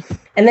better.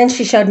 And then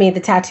she showed me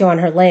the tattoo on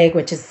her leg,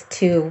 which is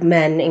two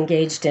men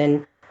engaged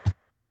in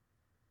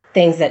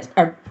things that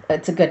are,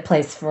 it's a good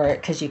place for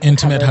it because you can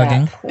intimate cover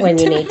hugging that when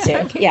you need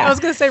to. Yeah. I was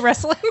going to say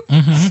wrestling.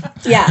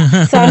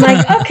 Yeah. So I'm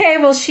like, okay,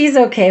 well, she's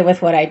okay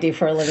with what I do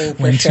for a living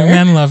for when sure. two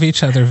men love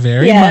each other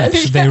very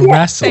much, they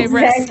wrestle.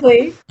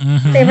 Exactly.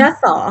 They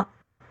wrestle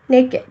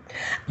naked.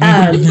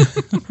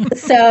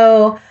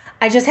 So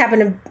I just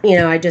happened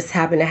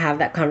to have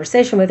that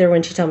conversation with her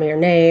when she told me her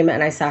name,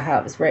 and I saw how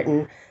it was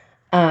written.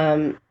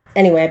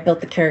 Anyway, I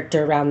built the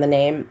character around the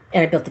name,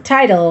 and I built the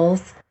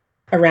titles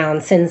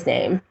around Sin's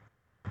name,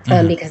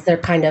 because they're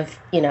kind of,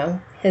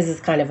 his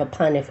is kind of a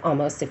pun,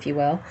 if you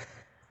will,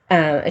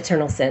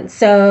 Eternal Sin.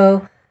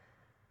 So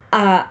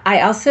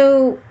I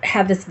also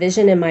have this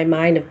vision in my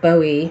mind of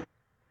Bowie,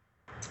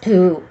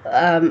 who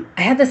I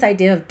had this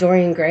idea of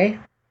Dorian Gray,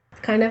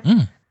 kind of.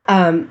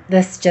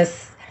 This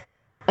just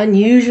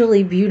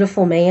unusually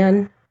beautiful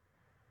man,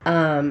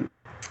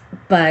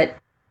 but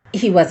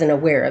he wasn't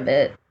aware of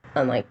it,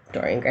 unlike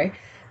Dorian Gray.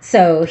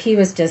 So he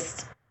was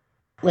just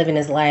living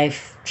his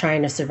life,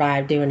 trying to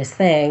survive, doing his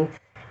thing,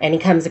 and he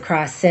comes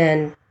across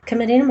Sin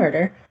committing a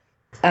murder.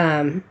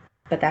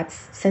 But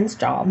that's Sin's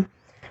job.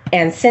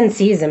 And Sin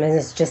sees him and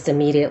is just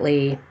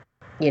immediately,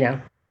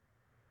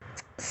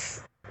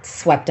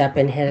 swept up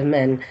in him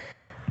and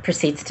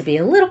proceeds to be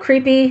a little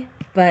creepy,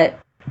 but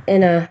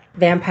in a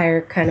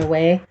vampire kind of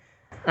way,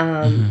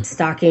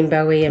 stalking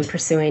Bowie and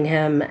pursuing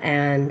him,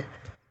 and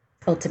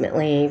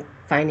ultimately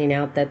finding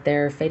out that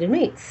they're fated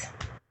mates.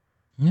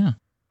 Yeah.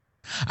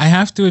 I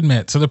have to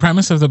admit, so the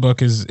premise of the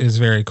book is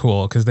very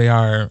cool because they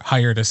are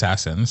hired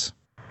assassins.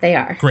 They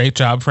are. Great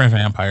job for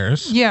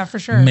vampires. Yeah, for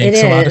sure.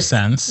 Makes a lot of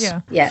sense. Yeah.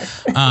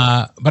 Yes.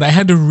 But I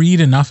had to read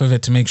enough of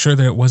it to make sure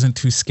that it wasn't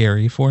too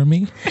scary for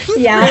me.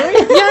 Yeah.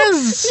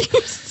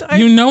 Yes.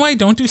 I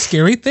don't do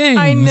scary things.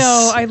 I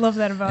know. I love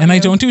that about you. And I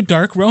don't do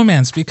dark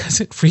romance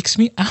because it freaks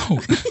me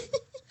out.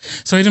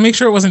 So I had to make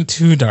sure it wasn't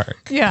too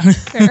dark. Yeah.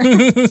 Fair.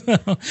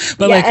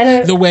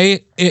 But the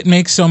way it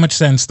makes so much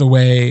sense, the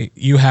way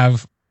you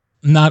have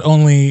not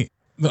only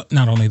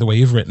the way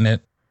you've written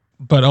it,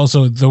 but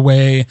also the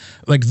way,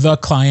 like, the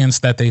clients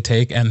that they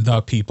take and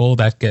the people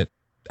that get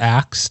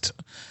axed,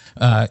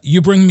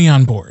 you bring me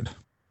on board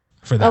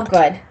for that.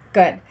 Oh,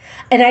 good.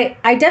 And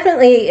I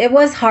definitely, it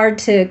was hard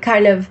to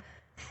kind of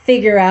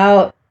figure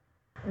out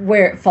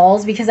where it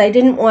falls, because I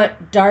didn't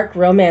want dark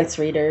romance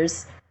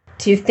readers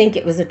to think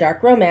it was a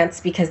dark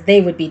romance because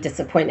they would be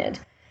disappointed.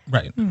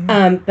 Right.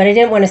 But I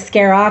didn't want to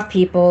scare off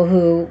people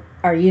who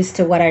are used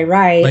to what I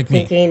write, like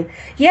thinking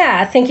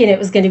it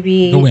was going to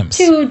be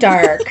too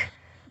dark.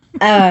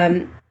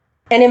 And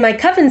in my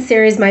Coven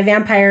series, my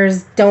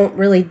vampires don't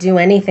really do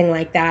anything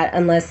like that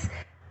unless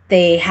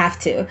they have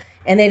to.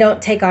 And they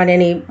don't take on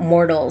any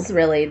mortals,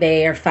 really.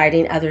 They are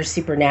fighting other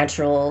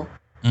supernatural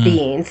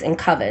beings in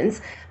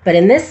covens. But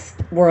in this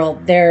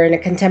world, they're in a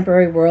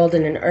contemporary world,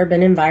 in an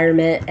urban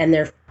environment, and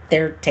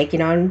they're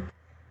taking on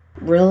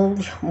real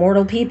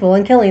mortal people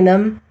and killing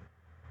them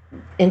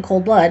in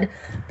cold blood.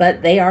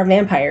 But they are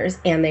vampires,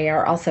 and they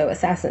are also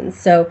assassins.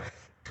 So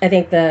I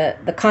think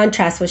the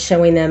contrast was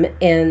showing them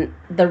in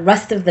the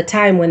rest of the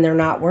time when they're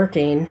not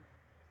working.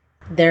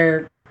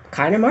 They're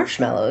kind of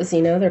marshmallows,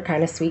 they're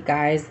kind of sweet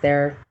guys.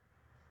 They're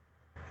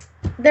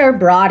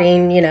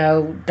brooding,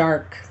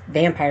 dark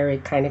vampire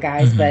kind of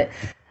guys, but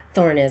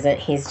Thorn isn't.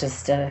 He's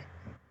just a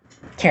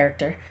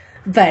character.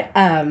 But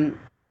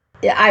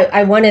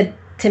I wanted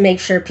to make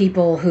sure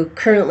people who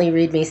currently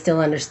read me still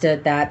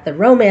understood that the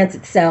romance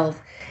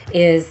itself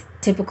is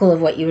typical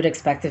of what you would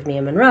expect of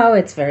Mia Monroe.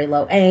 It's very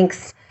low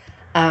angst.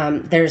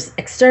 There's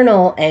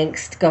external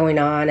angst going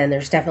on, and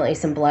there's definitely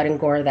some blood and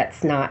gore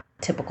that's not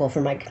typical for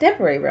my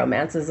contemporary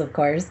romances, of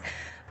course.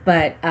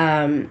 But,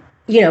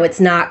 it's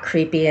not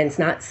creepy, and it's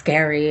not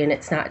scary, and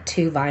it's not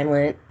too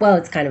violent. Well,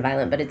 it's kind of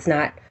violent, but it's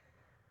not...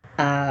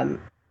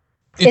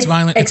 it's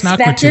violent. It's not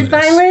gratuitous.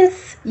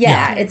 Violence.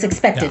 Yeah, it's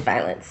expected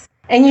violence.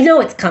 And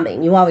it's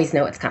coming. You always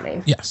know it's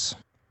coming. Yes.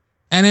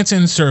 And it's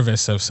in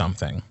service of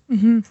something.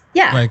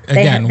 Yeah. Like,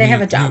 again, they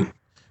have a job.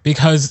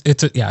 Because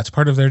it's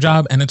part of their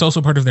job, and it's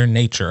also part of their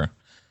nature,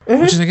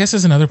 which is, I guess,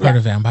 is another part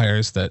of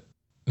vampires that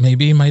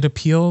maybe might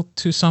appeal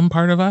to some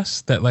part of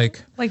us, that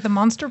like the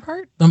monster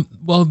part.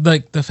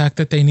 Like the fact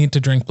that they need to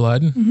drink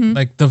blood,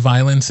 like the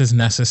violence is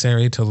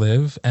necessary to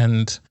live,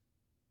 and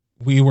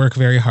we work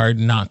very hard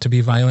not to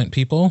be violent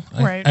people.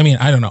 Right. I mean,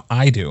 I don't know.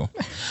 I do.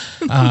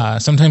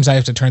 Sometimes I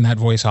have to turn that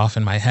voice off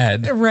in my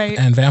head. Right.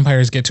 And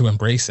vampires get to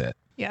embrace it.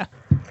 Yeah.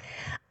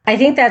 I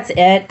think that's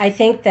it. I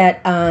think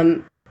that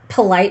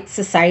polite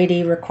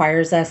society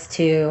requires us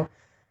to,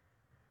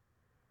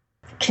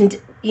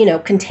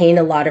 contain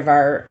a lot of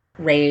our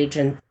rage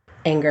and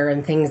anger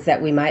and things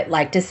that we might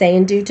like to say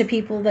and do to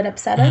people that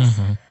upset us.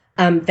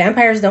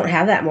 Vampires don't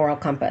have that moral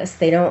compass.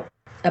 They don't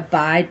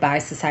abide by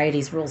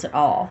society's rules at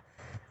all.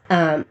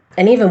 And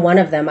even one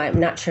of them, I'm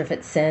not sure if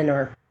it's Sin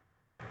or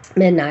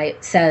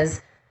Midnight,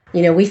 says,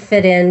 we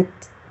fit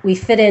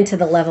into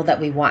the level that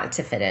we want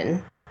to fit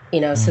in.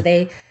 So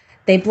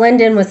they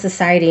blend in with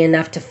society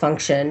enough to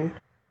function,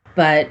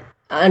 but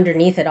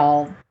underneath it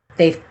all,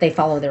 they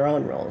follow their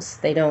own rules.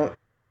 They don't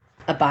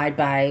abide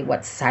by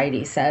what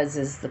society says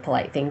is the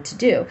polite thing to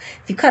do.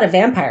 If you cut a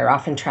vampire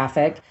off in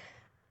traffic,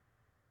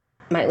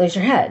 you might lose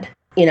your head,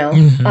 you know.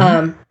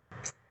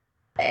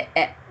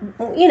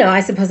 I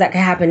suppose that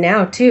could happen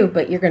now too,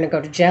 but you're going to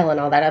go to jail and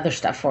all that other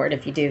stuff for it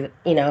if you do,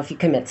 if you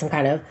commit some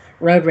kind of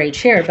road rage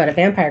here. But a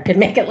vampire could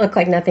make it look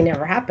like nothing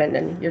ever happened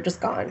and you're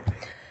just gone.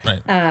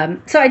 Right.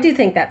 So I do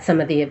think that's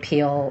some of the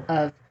appeal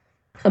of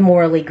a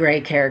morally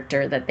gray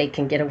character, that they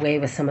can get away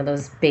with some of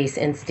those base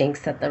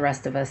instincts that the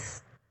rest of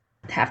us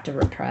have to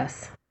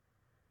repress.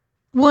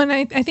 Well, and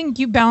I think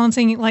you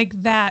balancing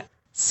like that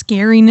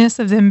scariness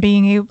of them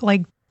being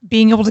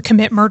able to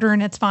commit murder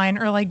and it's fine,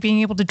 or like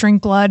being able to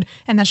drink blood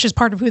and that's just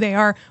part of who they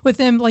are, with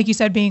them, like you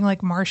said, being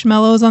like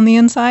marshmallows on the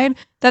inside.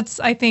 That's,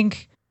 I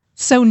think,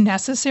 so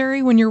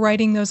necessary when you're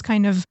writing those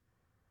kind of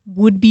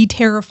would-be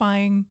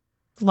terrifying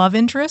love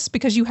interests,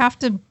 because you have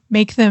to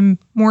make them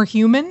more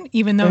human,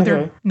 even though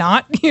they're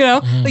not,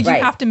 like you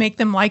have to make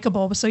them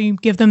likable. So you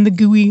give them the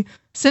gooey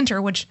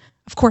center, which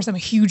of course I'm a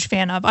huge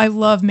fan of. I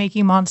love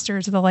making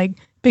monsters with the like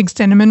big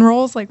cinnamon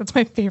rolls. Like that's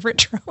my favorite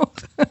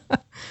trope.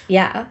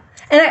 Yeah.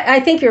 And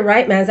I think you're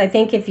right, Maz. I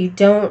think if you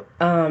don't,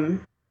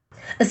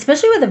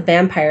 especially with a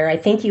vampire, I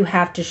think you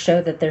have to show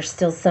that there's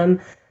still some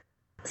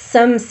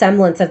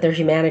semblance of their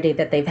humanity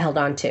that they've held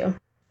on to.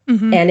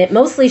 And it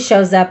mostly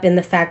shows up in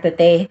the fact that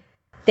they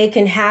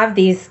can have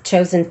these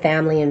chosen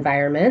family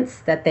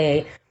environments that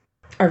they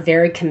are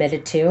very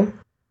committed to.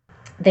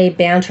 They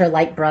banter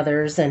like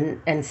brothers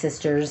and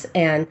sisters,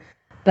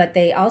 but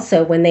they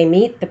also, when they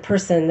meet the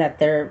person that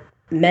they're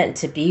meant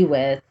to be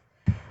with,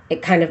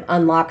 it kind of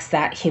unlocks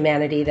that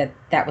humanity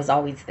that was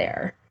always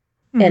there.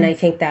 And I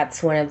think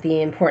that's one of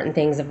the important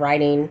things of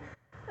writing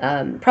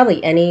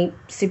probably any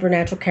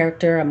supernatural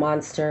character, a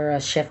monster,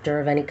 a shifter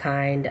of any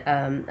kind,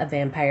 a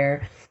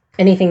vampire,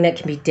 anything that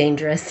can be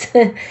dangerous.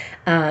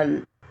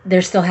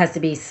 There still has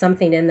to be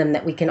something in them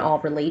that we can all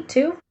relate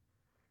to.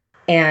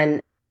 And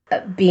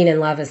being in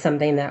love is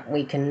something that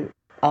we can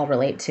all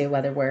relate to,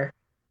 whether we're,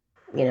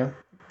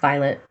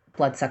 violent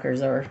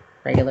bloodsuckers or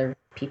regular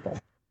people.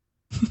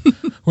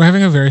 We're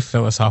having a very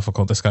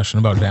philosophical discussion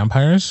about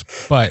vampires,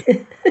 but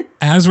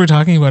as we're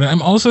talking about it,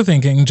 I'm also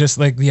thinking just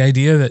like the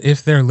idea that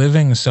if they're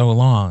living so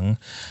long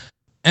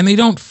and they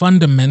don't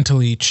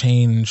fundamentally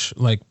change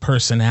like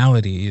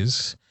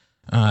personalities,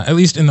 at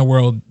least in the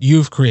world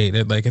you've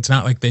created, like it's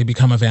not like they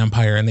become a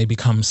vampire and they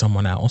become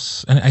someone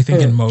else. And I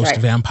think in most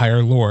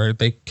vampire lore,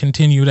 they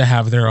continue to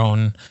have their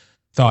own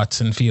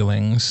thoughts and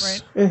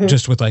feelings,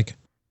 just with like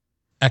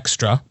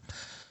extra.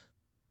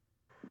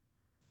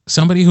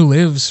 Somebody who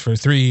lives for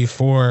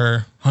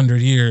 300-400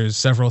 years,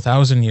 several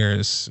thousand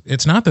years,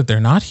 it's not that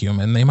they're not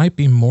human. They might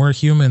be more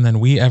human than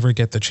we ever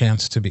get the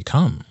chance to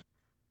become.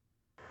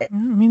 I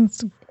mean,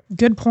 it's a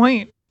good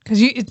point,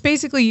 because it's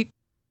basically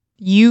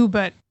you,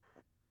 but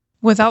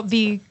without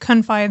the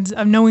confines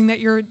of knowing that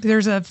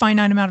there's a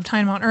finite amount of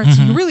time on Earth.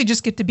 So you really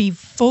just get to be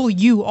full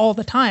you all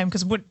the time,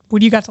 because what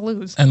do you got to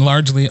lose? And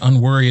largely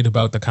unworried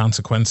about the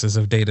consequences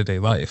of day-to-day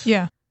life.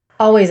 Yeah.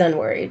 Always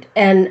unworried.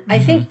 And I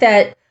think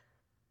that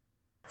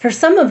for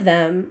some of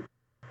them,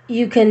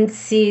 you can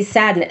see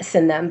sadness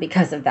in them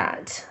because of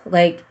that.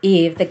 Like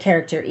Eve, the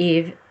character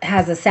Eve,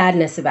 has a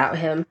sadness about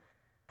him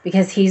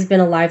because he's been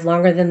alive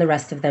longer than the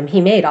rest of them.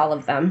 He made all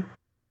of them.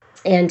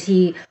 And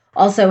he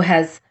also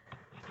has,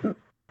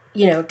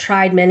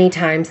 tried many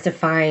times to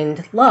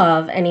find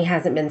love, and he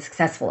hasn't been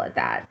successful at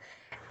that.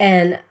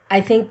 And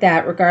I think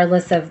that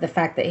regardless of the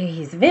fact that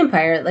he's a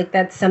vampire, like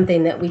that's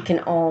something that we can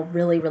all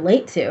really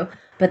relate to.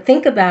 But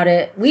think about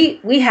it.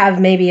 We have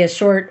maybe a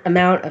short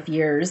amount of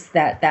years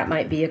that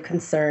might be a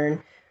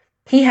concern.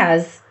 He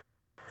has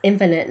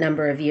infinite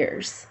number of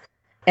years.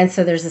 And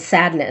so there's a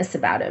sadness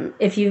about him.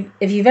 If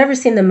you've ever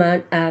seen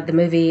the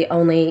movie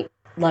Only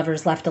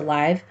Lovers Left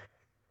Alive,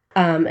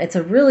 it's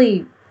a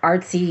really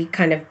artsy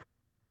kind of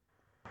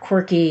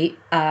quirky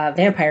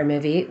vampire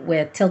movie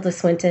with Tilda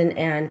Swinton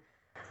and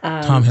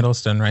Tom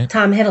Hiddleston, right?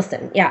 Tom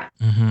Hiddleston, yeah.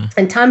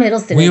 And Tom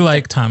Hiddleston. We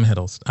like Tom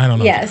Hiddleston. I don't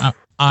know. Yes.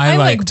 I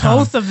like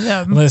both of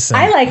them. Listen.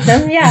 I like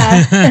them,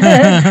 yeah.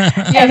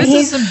 Yeah, this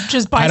is some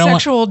just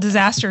bisexual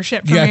disaster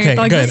shit for me. Okay,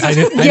 like, good. I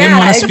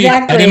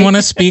didn't want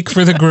to speak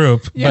for the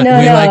group, but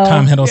we like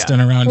Tom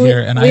Hiddleston around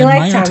here, and I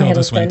admire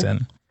Tilda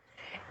Swinton.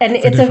 And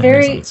it's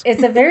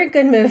a very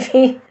good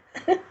movie.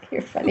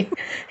 You're funny.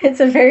 It's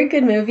a very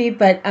good movie,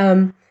 but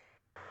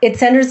it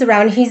centers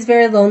around he's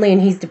very lonely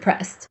and he's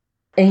depressed,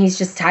 and he's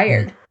just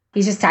tired.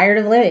 He's just tired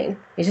of living.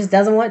 He just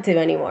doesn't want to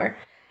anymore.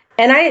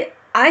 And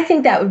I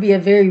think that would be a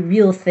very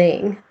real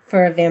thing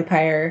for a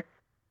vampire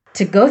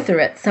to go through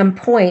at some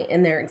point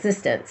in their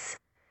existence.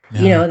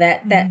 Yeah.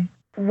 That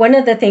one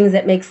of the things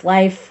that makes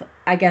life,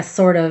 I guess,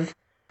 sort of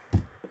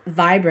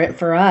vibrant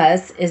for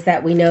us is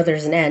that we know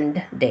there's an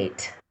end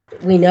date.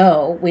 We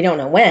don't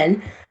know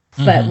when,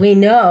 but we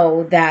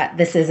know that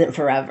this isn't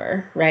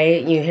forever,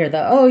 right? You hear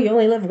you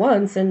only live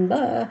once and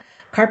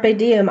carpe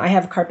diem. I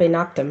have a carpe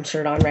noctem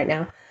shirt on right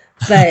now.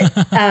 But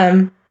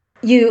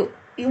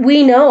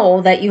we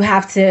know that you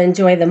have to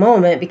enjoy the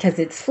moment because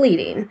it's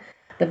fleeting.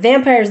 But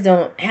vampires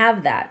don't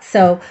have that.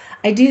 So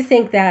I do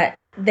think that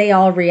they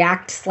all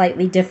react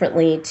slightly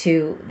differently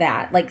to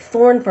that. Like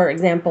Thorn, for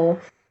example,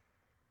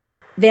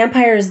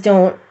 vampires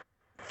don't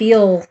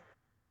feel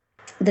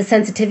the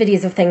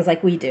sensitivities of things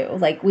like we do.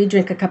 Like we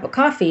drink a cup of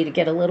coffee to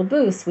get a little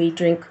boost. We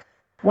drink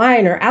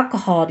wine or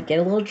alcohol to get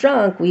a little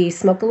drunk. We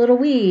smoke a little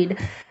weed.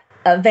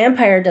 A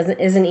vampire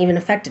isn't even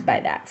affected by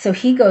that. So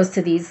he goes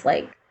to these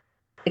like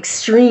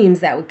extremes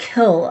that would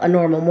kill a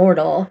normal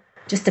mortal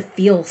just to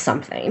feel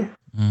something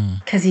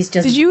because he's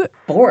just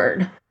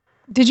bored.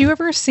 Did you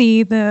ever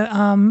see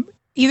the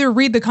either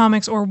read the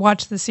comics or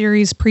watch the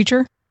series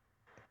Preacher?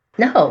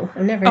 No,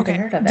 I've never even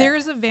heard of it.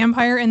 There's a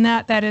vampire in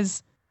that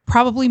is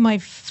probably my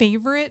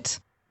favorite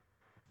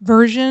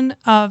version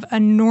of a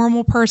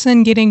normal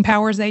person getting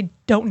powers they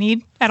don't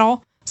need at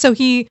all. So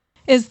he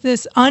is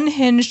this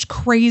unhinged,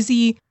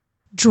 crazy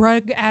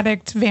drug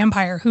addict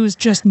vampire who's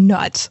just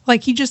nuts.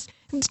 Like he just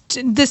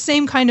the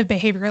same kind of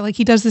behavior. Like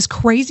he does this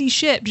crazy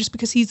shit just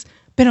because he's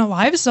been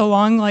alive so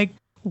long. Like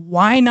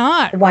why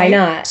not? Why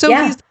not? So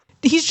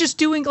he's just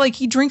doing like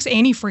he drinks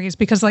antifreeze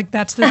because like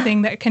that's the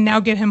thing that can now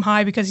get him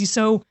high because he's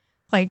so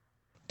like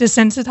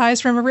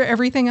desensitized from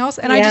everything else.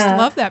 And I just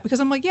love that because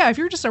I'm like, yeah, if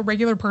you're just a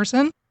regular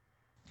person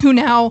who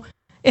now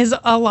is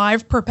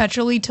alive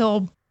perpetually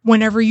till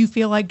whenever you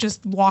feel like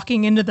just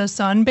walking into the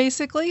sun,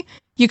 basically,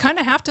 you kind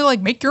of have to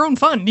like make your own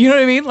fun. You know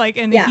what I mean? Like,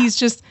 and he's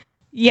just,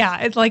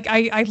 it's like,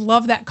 I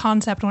love that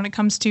concept when it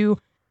comes to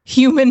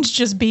humans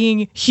just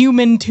being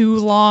human too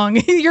long.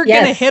 You're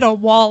going to hit a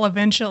wall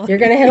eventually. You're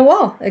going to hit a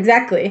wall.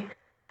 Exactly.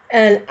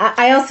 And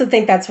I also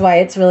think that's why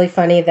it's really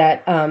funny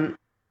that,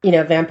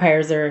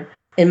 vampires are,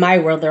 in my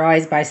world, they're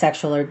always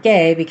bisexual or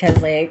gay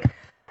because like,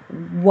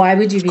 why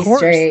would you be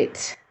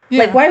straight?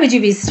 Yeah. Like, why would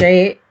you be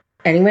straight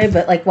anyway?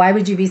 But like, why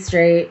would you be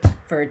straight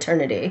for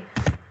eternity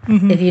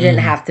if you didn't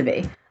have to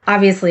be?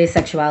 Obviously,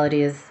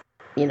 sexuality is,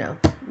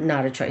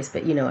 not a choice,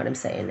 but you know what I'm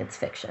saying. It's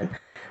fiction.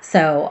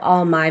 So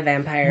all my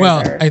vampires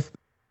are...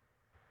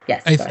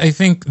 I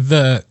think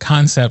the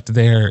concept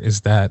there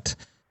is that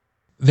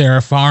there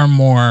are far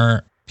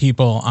more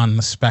people on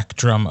the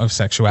spectrum of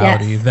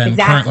sexuality than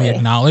currently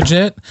acknowledge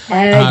it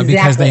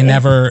because they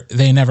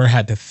never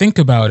had to think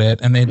about it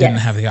and they didn't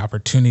have the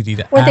opportunity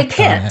to act they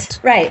can't. On it.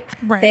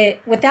 Right.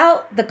 They,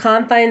 without the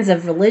confines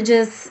of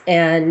religious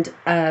and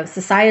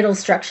societal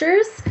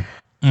structures,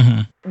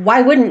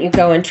 why wouldn't you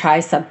go and try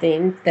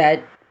something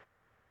that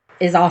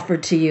is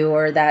offered to you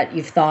or that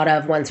you've thought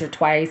of once or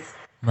twice?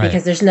 Right.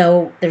 Because there's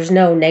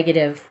no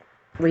negative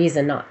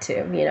reason not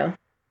to,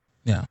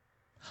 Yeah.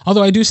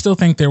 Although I do still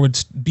think there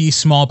would be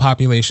small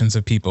populations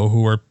of people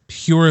who are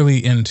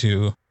purely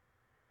into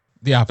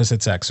the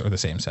opposite sex or the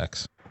same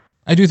sex.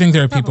 I do think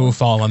there are people who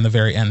fall on the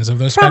very ends of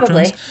those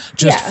spectrums,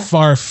 just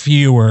far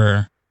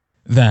fewer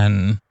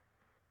than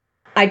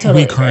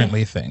we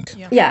currently think.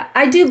 Yeah,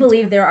 I do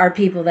believe there are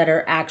people that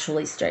are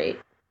actually straight.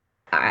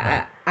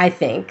 I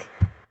think.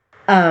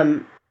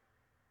 But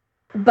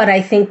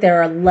I think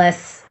there are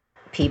less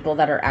people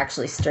that are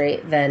actually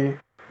straight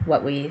than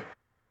what we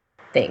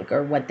think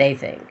or what they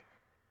think.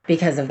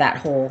 Because of that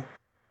whole,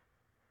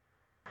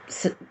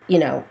 a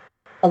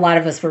lot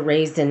of us were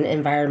raised in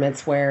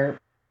environments where,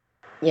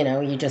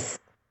 you just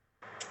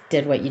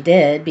did what you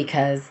did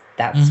because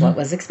that's what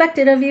was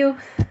expected of you.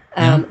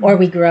 Or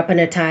we grew up in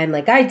a time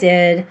like I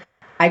did.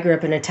 I grew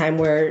up in a time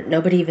where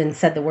nobody even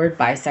said the word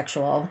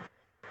bisexual.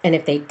 And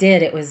if they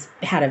did, it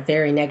had a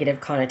very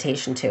negative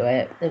connotation to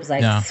it. It was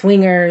like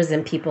swingers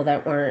and people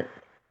that weren't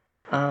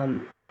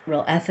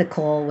real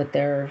ethical with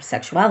their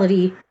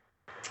sexuality.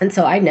 And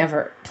so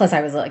plus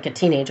I was like a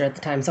teenager at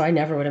the time, so I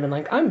never would have been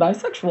like, I'm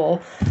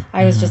bisexual.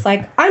 I was just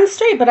like, I'm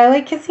straight, but I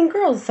like kissing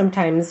girls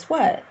sometimes.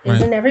 What?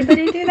 Doesn't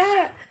everybody do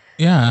that?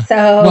 Yeah.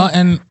 So.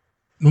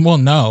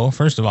 No,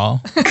 first of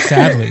all,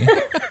 sadly.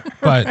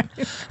 But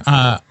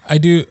I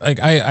do, like,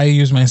 I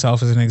use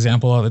myself as an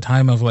example all the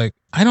time of like,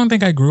 I don't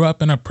think I grew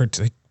up in a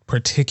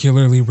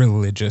particularly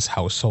religious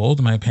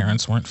household. My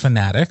parents weren't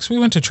fanatics. We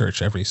went to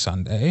church every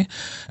Sunday.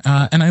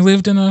 And I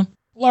lived in a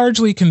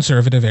largely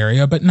conservative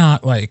area, but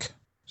not like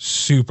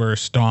super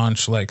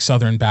staunch, like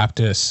Southern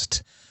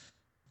Baptist,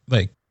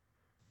 like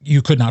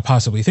you could not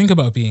possibly think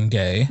about being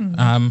gay.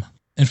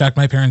 In fact,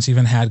 my parents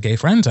even had gay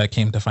friends, I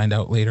came to find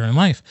out later in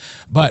life.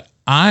 But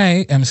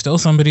I am still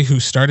somebody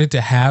who started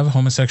to have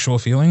homosexual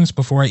feelings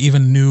before I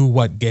even knew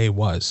what gay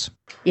was.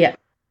 Yeah.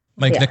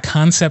 The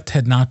concept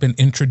had not been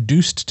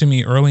introduced to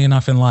me early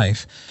enough in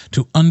life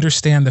to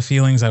understand the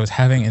feelings I was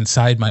having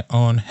inside my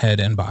own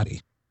head and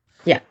body.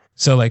 Yeah.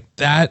 So like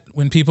that,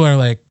 when people are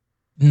like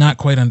not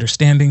quite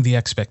understanding the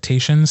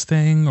expectations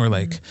thing or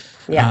like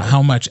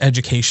how much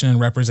education and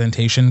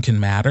representation can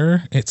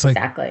matter, it's like,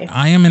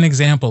 I am an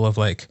example of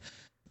like,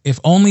 if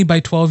only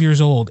by 12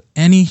 years old,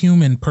 any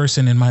human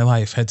person in my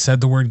life had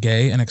said the word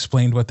gay and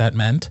explained what that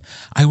meant,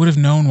 I would have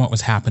known what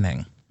was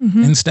happening.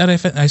 Instead,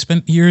 I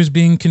spent years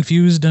being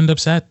confused and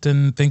upset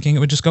and thinking it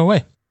would just go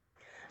away.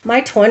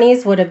 My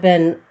 20s would have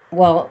been,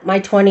 my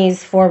 20s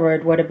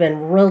forward would have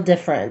been real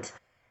different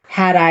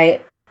had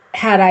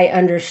I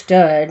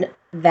understood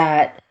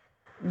that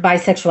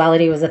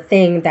bisexuality was a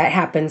thing that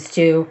happens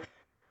to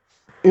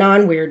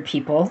non-weird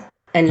people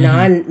and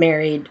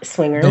non-married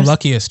swingers. The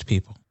luckiest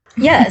people.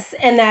 Yes,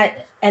 and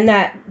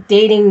that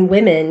dating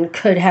women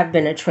could have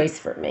been a choice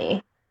for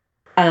me.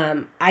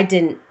 I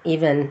didn't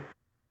even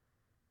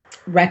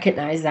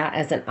recognize that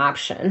as an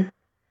option.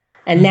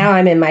 And now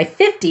I'm in my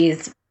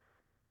 50s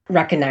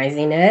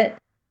recognizing it,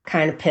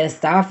 kind of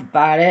pissed off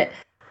about it,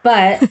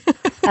 but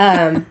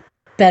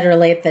better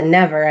late than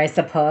never, I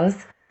suppose.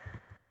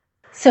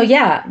 So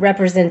yeah,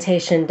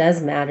 representation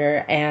does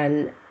matter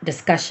and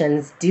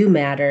discussions do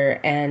matter.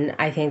 And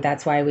I think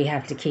that's why we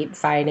have to keep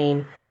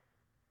fighting,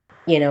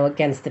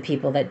 against the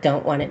people that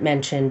don't want it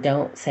mentioned,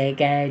 don't say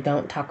gay,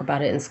 don't talk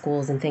about it in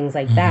schools and things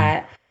like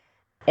that.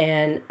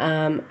 And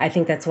I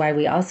think that's why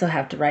we also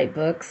have to write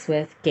books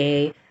with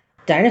gay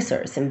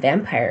dinosaurs and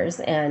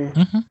vampires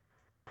and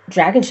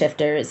dragon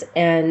shifters.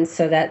 And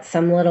so that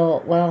some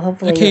little,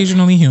 hopefully...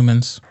 Occasionally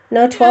humans.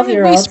 No,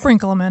 12-year-olds. We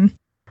sprinkle them in.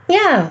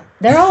 Yeah,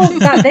 they've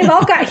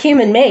all got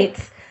human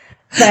mates.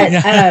 But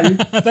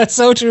that's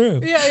so true.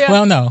 Yeah.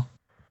 Well, no.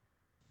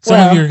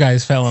 Some of your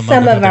guys fell in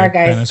love with our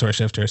dinosaur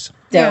shifters.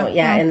 Don't,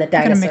 in the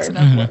dinosaurs.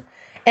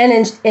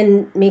 And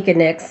in Mika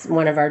Nix,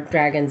 one of our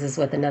dragons is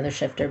with another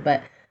shifter.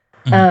 But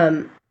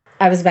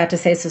I was about to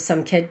say, so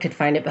some kid could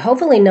find it. But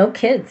hopefully no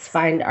kids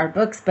find our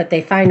books, but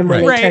they find them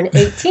when they turn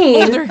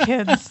 18. Older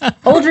kids.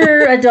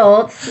 Older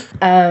adults,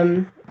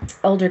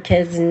 older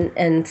kids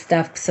and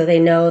stuff. So they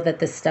know that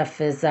this stuff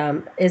is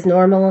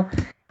normal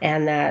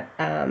and that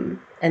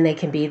and they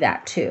can be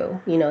that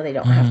too. They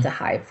don't have to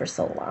hide for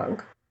so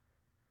long.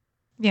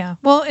 Yeah.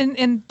 Well,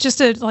 and just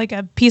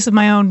a piece of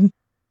my own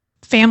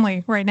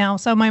family right now.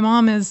 So my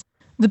mom is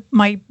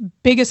my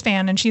biggest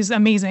fan and she's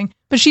amazing,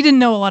 but she didn't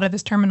know a lot of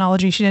this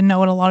terminology. She didn't know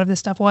what a lot of this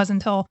stuff was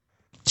until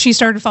she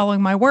started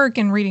following my work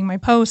and reading my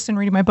posts and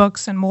reading my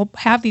books, and we'll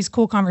have these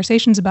cool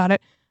conversations about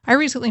it. I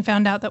recently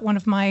found out that one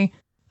of my,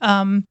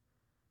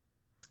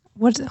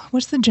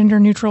 what's the gender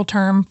neutral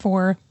term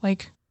for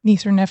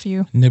niece or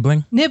nephew?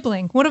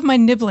 Nibbling. One of my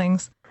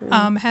nibblings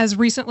has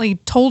recently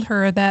told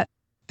her that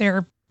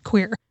they're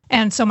queer.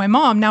 And so my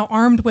mom, now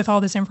armed with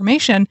all this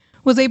information,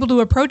 was able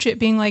to approach it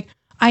being like,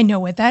 I know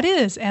what that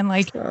is. And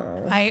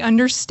I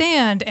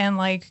understand.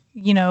 And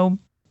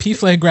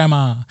P-flag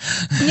grandma.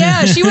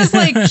 Yeah. She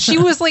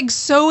was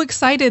so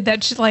excited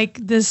that she,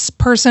 this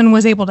person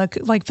was able to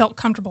felt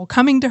comfortable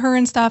coming to her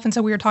and stuff. And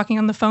so we were talking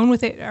on the phone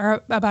with it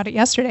about it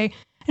yesterday.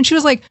 And she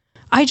was like,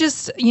 I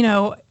just,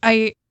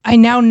 I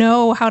now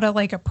know how to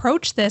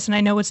approach this. And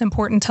I know it's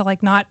important to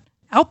not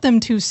out them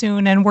too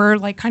soon. And we're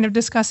kind of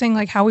discussing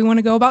how we want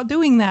to go about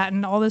doing that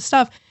and all this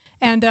stuff.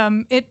 And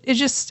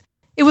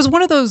it was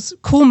one of those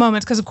cool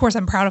moments because, of course,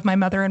 I'm proud of my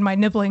mother and my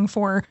nibbling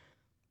for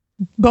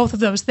both of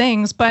those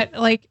things. But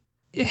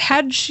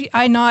had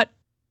I not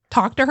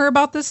talked to her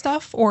about this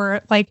stuff,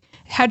 or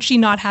had she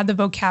not had the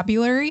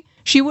vocabulary,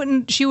 she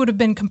would have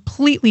been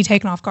completely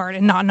taken off guard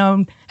and not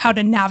known how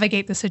to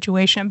navigate the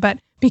situation. But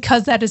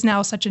because that is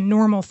now such a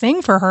normal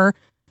thing for her,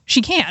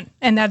 she can,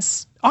 and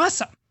that's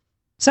awesome.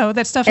 So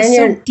that stuff is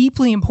so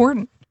deeply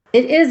important.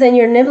 It is, and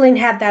your nibbling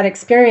had that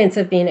experience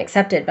of being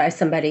accepted by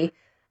somebody.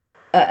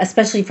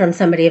 Especially from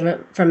somebody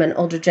from an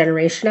older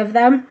generation of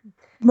them.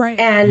 Right.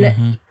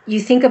 And you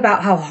think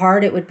about how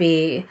hard it would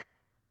be.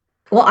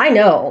 Well, I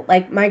know,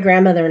 my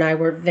grandmother and I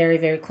were very,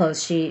 very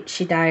close. She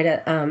died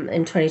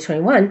in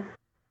 2021.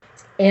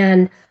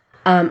 And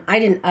I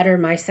didn't utter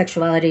my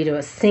sexuality to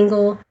a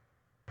single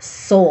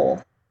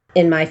soul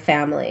in my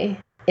family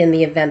in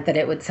the event that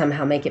it would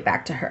somehow make it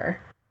back to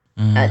her.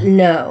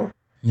 No.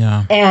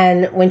 Yeah.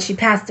 And when she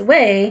passed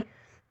away,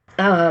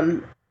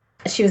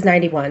 she was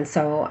 91.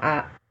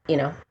 So,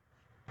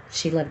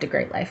 she lived a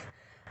great life.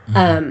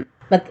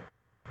 But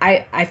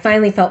I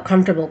finally felt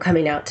comfortable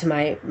coming out to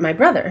my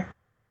brother.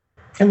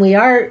 And we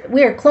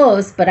are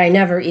close, but I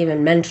never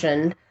even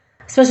mentioned,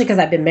 especially because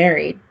I've been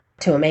married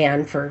to a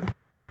man for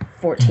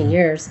 14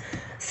 years.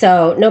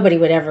 So nobody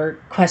would ever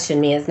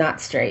question me as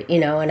not straight,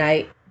 and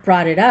I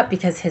brought it up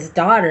because his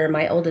daughter,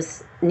 my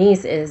oldest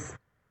niece, is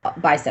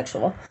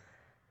bisexual.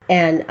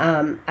 And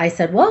I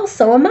said, well,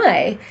 so am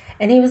I.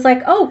 And he was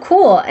like, oh,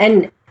 cool.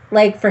 And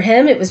for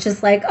him, it was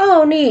just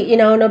oh, neat,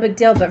 no big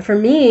deal. But for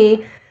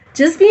me,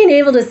 just being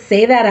able to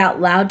say that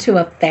out loud to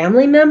a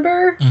family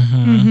member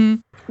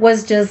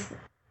was just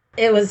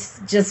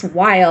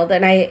wild.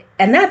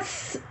 And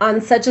that's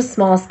on such a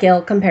small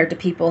scale compared to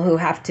people who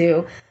have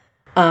to,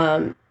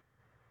 have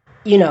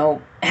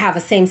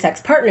a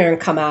same-sex partner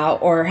and come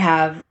out or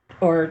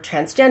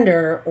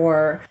transgender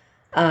or,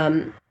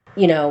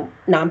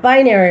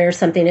 non-binary or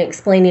something,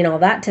 explaining all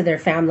that to their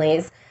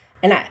families.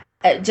 And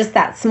just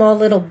that small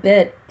little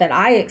bit that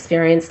I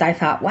experienced, I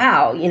thought,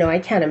 wow, I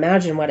can't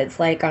imagine what it's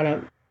like on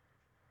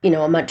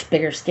a much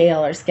bigger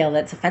scale or scale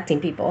that's affecting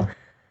people,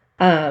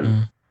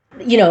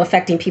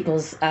 affecting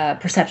people's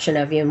perception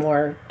of you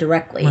more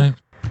directly. Right.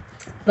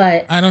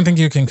 But I don't think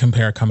you can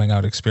compare coming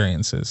out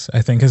experiences.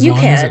 I think as long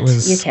as it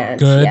was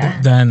good,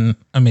 then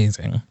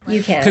amazing.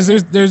 You can.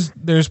 Because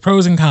there's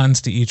pros and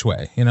cons to each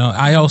way.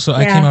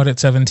 I came out at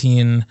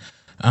 17.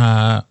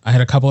 I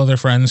had a couple other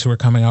friends who were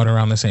coming out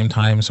around the same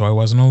time, so I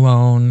wasn't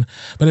alone.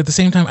 But at the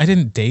same time, I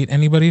didn't date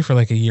anybody for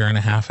like a year and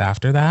a half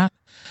after that.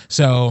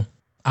 So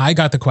I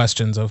got the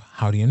questions of,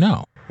 how do you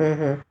know?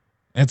 Mm-hmm.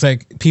 It's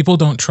like people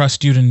don't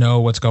trust you to know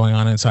what's going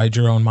on inside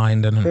your own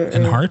mind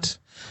and heart.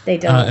 They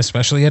don't.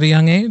 Especially at a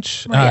young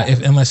age,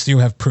 unless you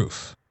have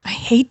proof. I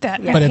hate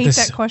that. Yeah. I hate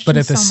that question. But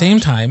at the same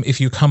time,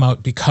 if you come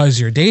out because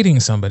you're dating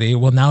somebody,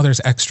 well, now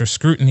there's extra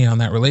scrutiny on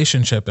that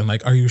relationship. And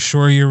like, are you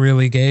sure you're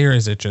really gay, or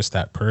is it just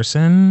that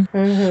person?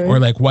 Mm-hmm.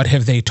 Or like, what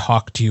have they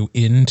talked you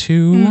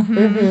into?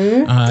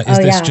 Mm-hmm. Is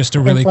this just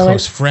a really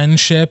close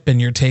friendship and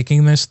you're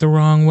taking this the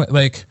wrong way?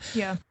 Like,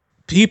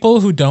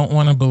 people who don't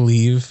want to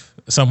believe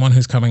someone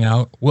who's coming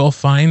out will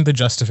find the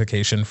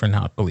justification for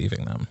not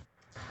believing them.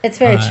 It's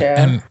very true.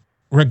 And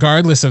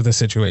regardless of the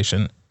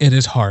situation, it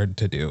is hard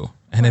to do.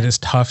 And it is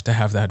tough to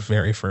have that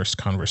very first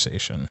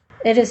conversation.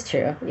 It is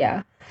true,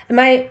 yeah.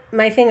 My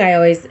thing I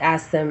always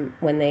ask them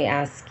when they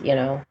ask,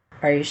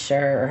 are you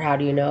sure, or how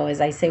do you know, is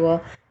I say,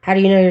 well, how do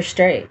you know you're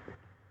straight?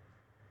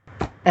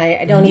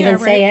 I don't even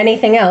say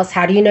anything else.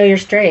 How do you know you're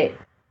straight?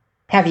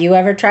 Have you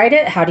ever tried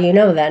it? How do you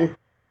know then?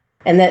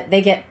 And that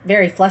they get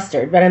very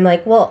flustered. But I'm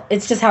like, well,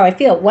 it's just how I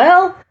feel.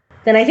 Well,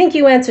 then I think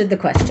you answered the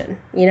question.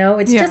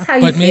 It's just how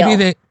you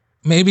feel.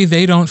 Maybe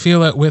they don't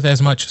feel it with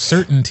as much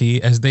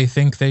certainty as they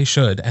think they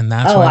should, and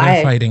that's why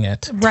they're fighting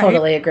it.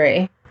 Totally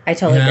agree. I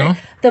totally agree.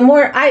 The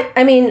more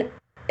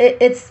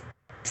it's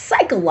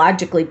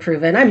psychologically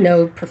proven. I'm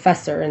no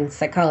professor in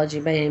psychology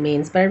by any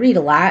means, but I read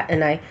a lot,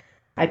 and I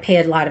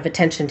pay a lot of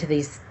attention to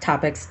these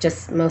topics,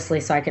 just mostly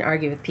so I can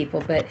argue with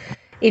people. But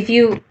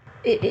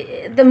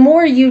the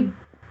more you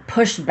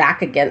push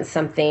back against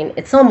something,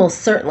 it's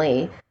almost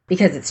certainly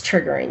because it's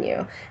triggering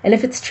you. And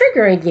if it's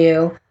triggering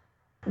you,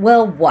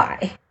 well,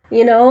 why?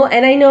 And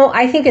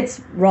I think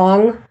it's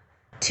wrong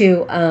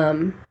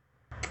to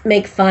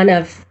make fun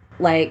of,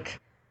 like,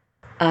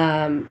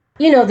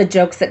 the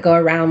jokes that go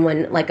around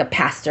when, like, a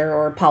pastor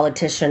or a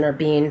politician are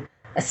being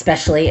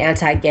especially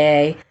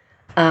anti-gay.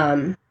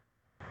 And,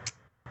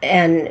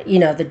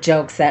 the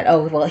jokes that,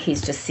 oh, well,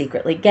 he's just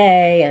secretly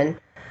gay. And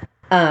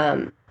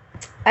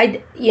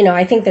I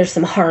think there's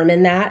some harm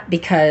in that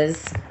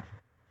because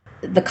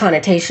the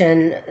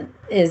connotation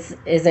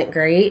isn't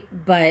great.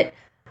 But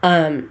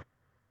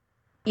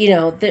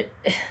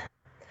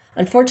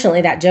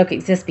unfortunately, that joke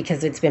exists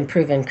because it's been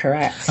proven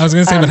correct. I was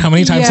going to say, but how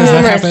many times has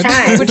that happened?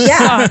 Times. Which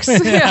sucks.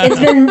 Yeah.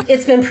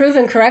 It's been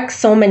proven correct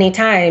so many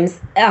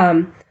times.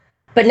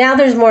 But now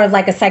there's more of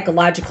like a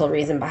psychological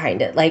reason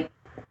behind it. Like,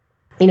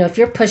 if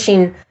you're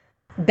pushing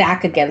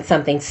back against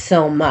something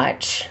so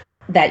much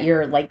that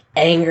you're like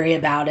angry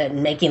about it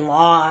and making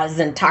laws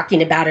and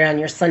talking about it on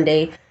your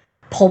Sunday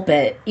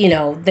pulpit,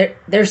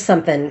 there's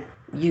something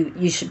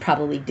you should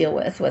probably deal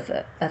with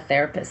a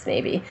therapist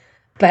maybe.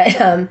 But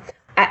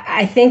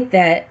I think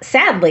that,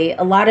 sadly,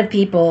 a lot of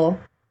people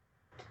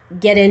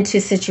get into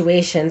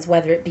situations,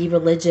 whether it be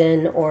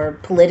religion or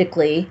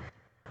politically,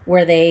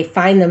 where they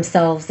find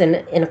themselves in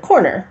a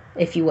corner,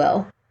 if you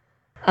will,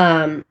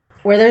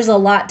 where there's a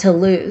lot to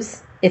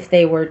lose if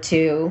they were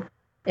to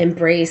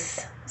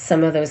embrace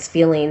some of those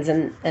feelings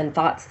and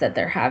thoughts that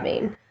they're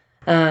having.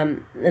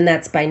 And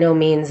that's by no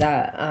means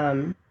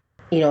a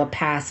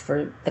pass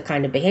for the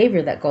kind of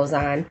behavior that goes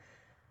on.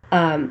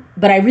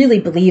 But I really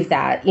believe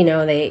that,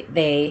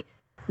 they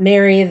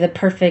marry the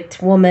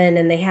perfect woman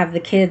and they have the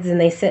kids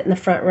and they sit in the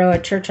front row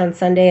at church on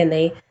Sunday and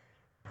they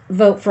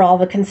vote for all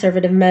the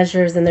conservative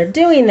measures. And they're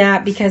doing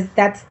that because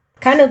that's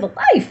kind of the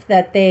life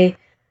that they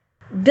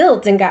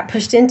built and got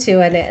pushed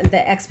into, and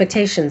the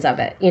expectations of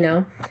it,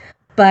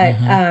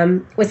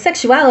 But with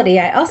sexuality,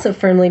 I also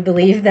firmly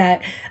believe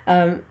that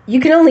you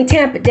can only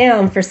tamp it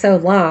down for so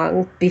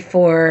long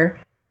before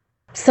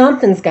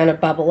something's going to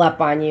bubble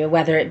up on you,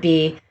 whether it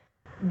be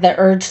the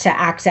urge to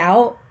act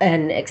out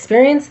and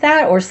experience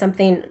that or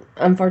something,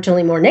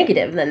 unfortunately, more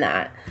negative than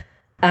that.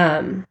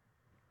 And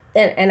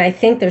I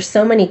think there's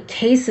so many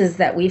cases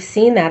that we've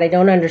seen that I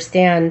don't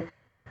understand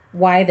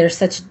why there's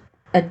such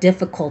a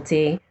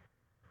difficulty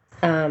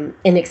in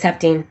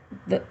accepting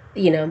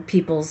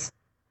people's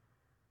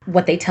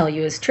what they tell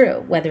you is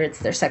true, whether it's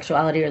their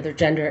sexuality or their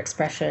gender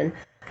expression.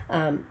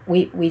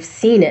 We've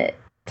seen it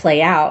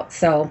play out.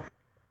 So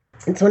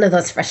it's one of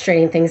those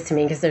frustrating things to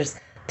me because there's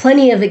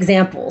plenty of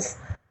examples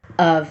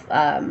of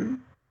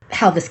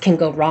how this can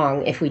go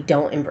wrong if we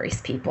don't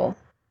embrace people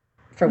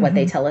for what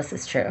they tell us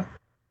is true.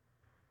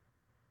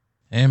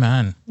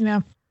 Amen.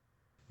 Yeah.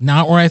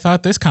 Not where I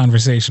thought this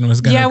conversation was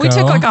going to go. Yeah, we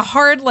took like a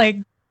hard,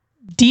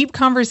 deep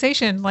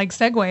conversation,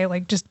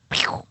 segue, just.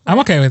 I'm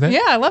okay with it.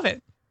 Yeah, I love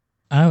it.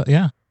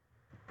 Yeah.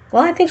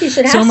 Well, I think you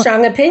should have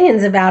strong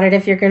opinions about it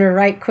if you're going to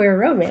write queer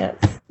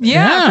romance.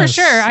 Yeah, for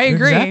sure. I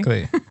agree.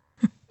 Exactly.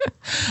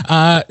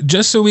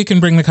 Just so we can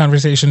bring the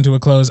conversation to a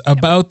close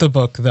about the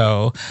book,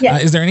 though,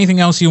 is there anything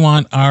else you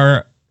want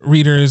our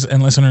readers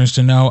and listeners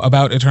to know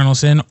about Eternal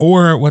Sin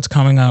or what's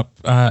coming up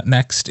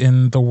next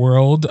in the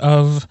world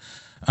of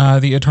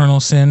the Eternal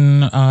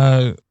Sin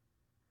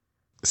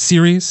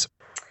series?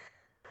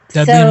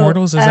 Deadly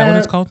Immortals, is that what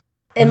it's called?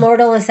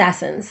 Immortal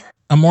Assassins.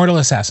 Immortal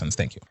Assassins.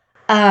 Thank you.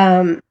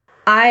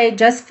 I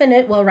just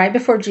finished, right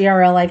before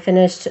GRL, I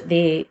finished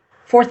the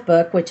 4th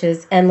book, which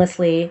is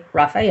Endlessly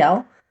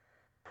Raphael.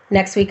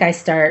 Next week, I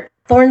start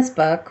Thorne's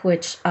book,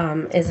 which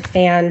is a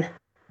fan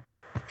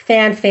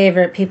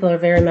favorite. People are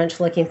very much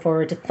looking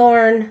forward to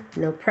Thorne.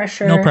 No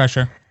pressure. No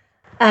pressure.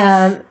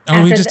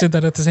 We just did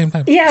that at the same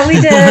time. Yeah, we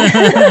did.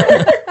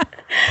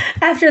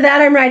 After that,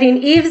 I'm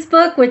writing Eve's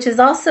book, which is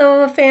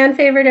also a fan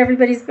favorite.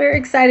 Everybody's very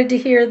excited to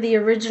hear the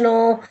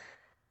original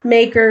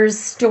maker's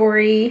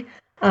story.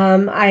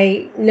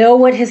 I know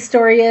what his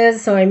story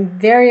is, so I'm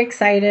very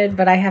excited,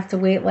 but I have to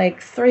wait like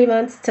 3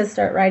 months to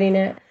start writing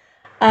it.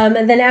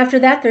 And then after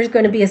that, there's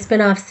going to be a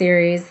spin-off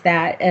series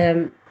that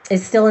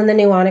is still in the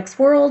New Onyx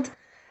world,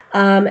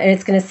 and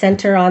it's going to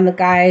center on the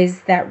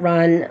guys that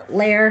run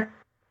Lair,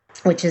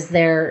 which is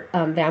their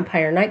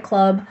vampire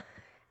nightclub.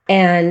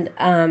 And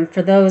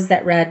for those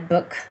that read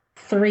book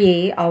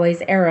 3,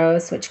 Always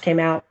Arrows, which came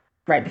out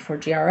right before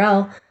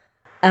GRL,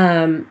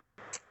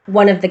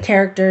 one of the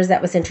characters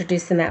that was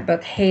introduced in that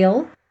book,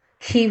 Hale,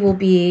 he will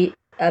be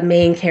a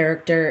main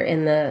character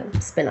in the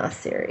spin-off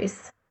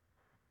series.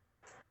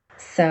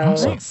 So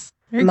nice.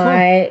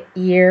 My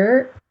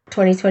year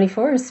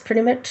 2024 is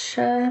pretty much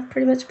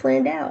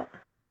planned out.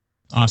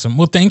 Awesome.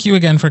 Well, thank you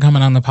again for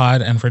coming on the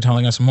pod and for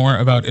telling us more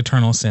about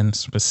Eternal Sin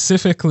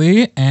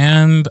specifically.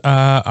 And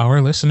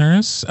our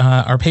listeners,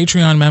 our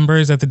Patreon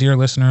members at the Dear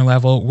Listener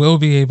level will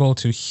be able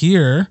to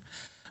hear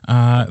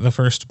the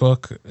first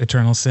book,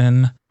 Eternal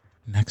Sin,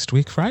 next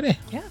week, Friday.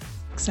 Yeah.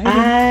 Exciting.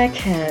 I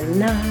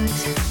cannot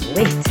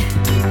wait.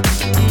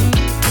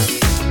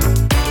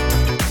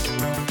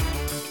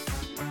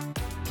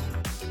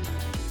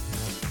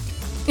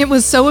 It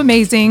was so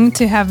amazing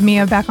to have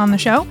Mia back on the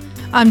show.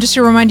 Just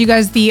to remind you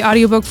guys, the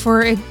audiobook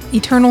for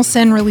Eternal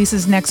Sin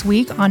releases next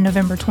week on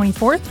November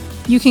 24th.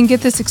 You can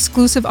get this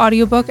exclusive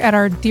audiobook at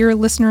our Dear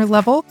Listener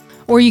level,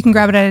 or you can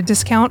grab it at a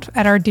discount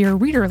at our Dear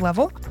Reader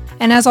level.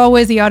 And as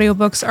always, the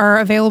audiobooks are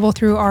available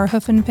through our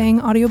Hoof and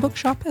Fang audiobook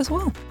shop as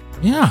well.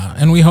 Yeah,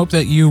 and we hope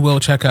that you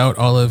will check out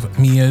all of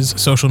Mia's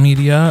social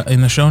media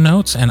in the show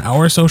notes and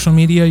our social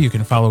media. You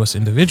can follow us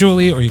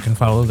individually or you can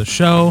follow the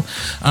show.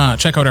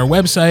 Check out our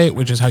website,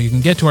 which is how you can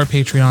get to our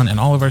Patreon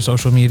and all of our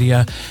social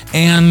media.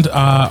 And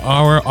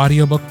our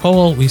audiobook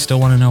poll, we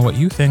still want to know what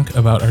you think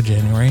about our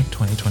January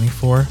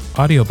 2024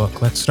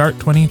 audiobook. Let's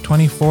start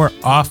 2024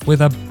 off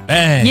with a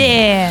bang.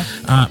 Yeah.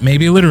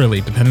 Maybe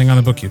literally, depending on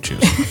the book you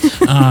choose.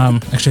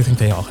 Actually, I think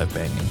they all have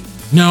banging.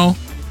 No,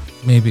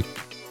 maybe...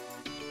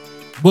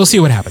 We'll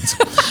see what happens.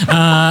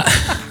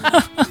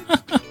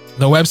 The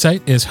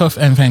website is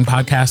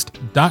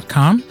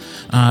hoofandfangpodcast.com,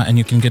 and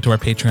you can get to our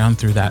Patreon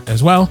through that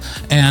as well.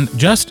 And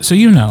just so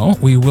you know,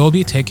 we will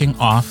be taking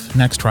off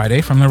next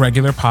Friday from the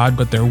regular pod,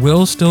 but there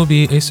will still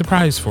be a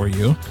surprise for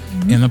you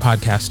in the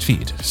podcast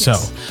feed. Yes. So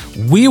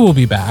we will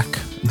be back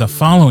the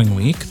following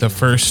week, the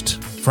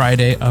first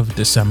Friday of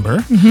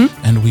December,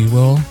 and we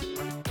will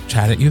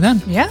chat at you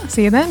then. Yeah,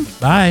 see you then.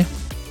 Bye.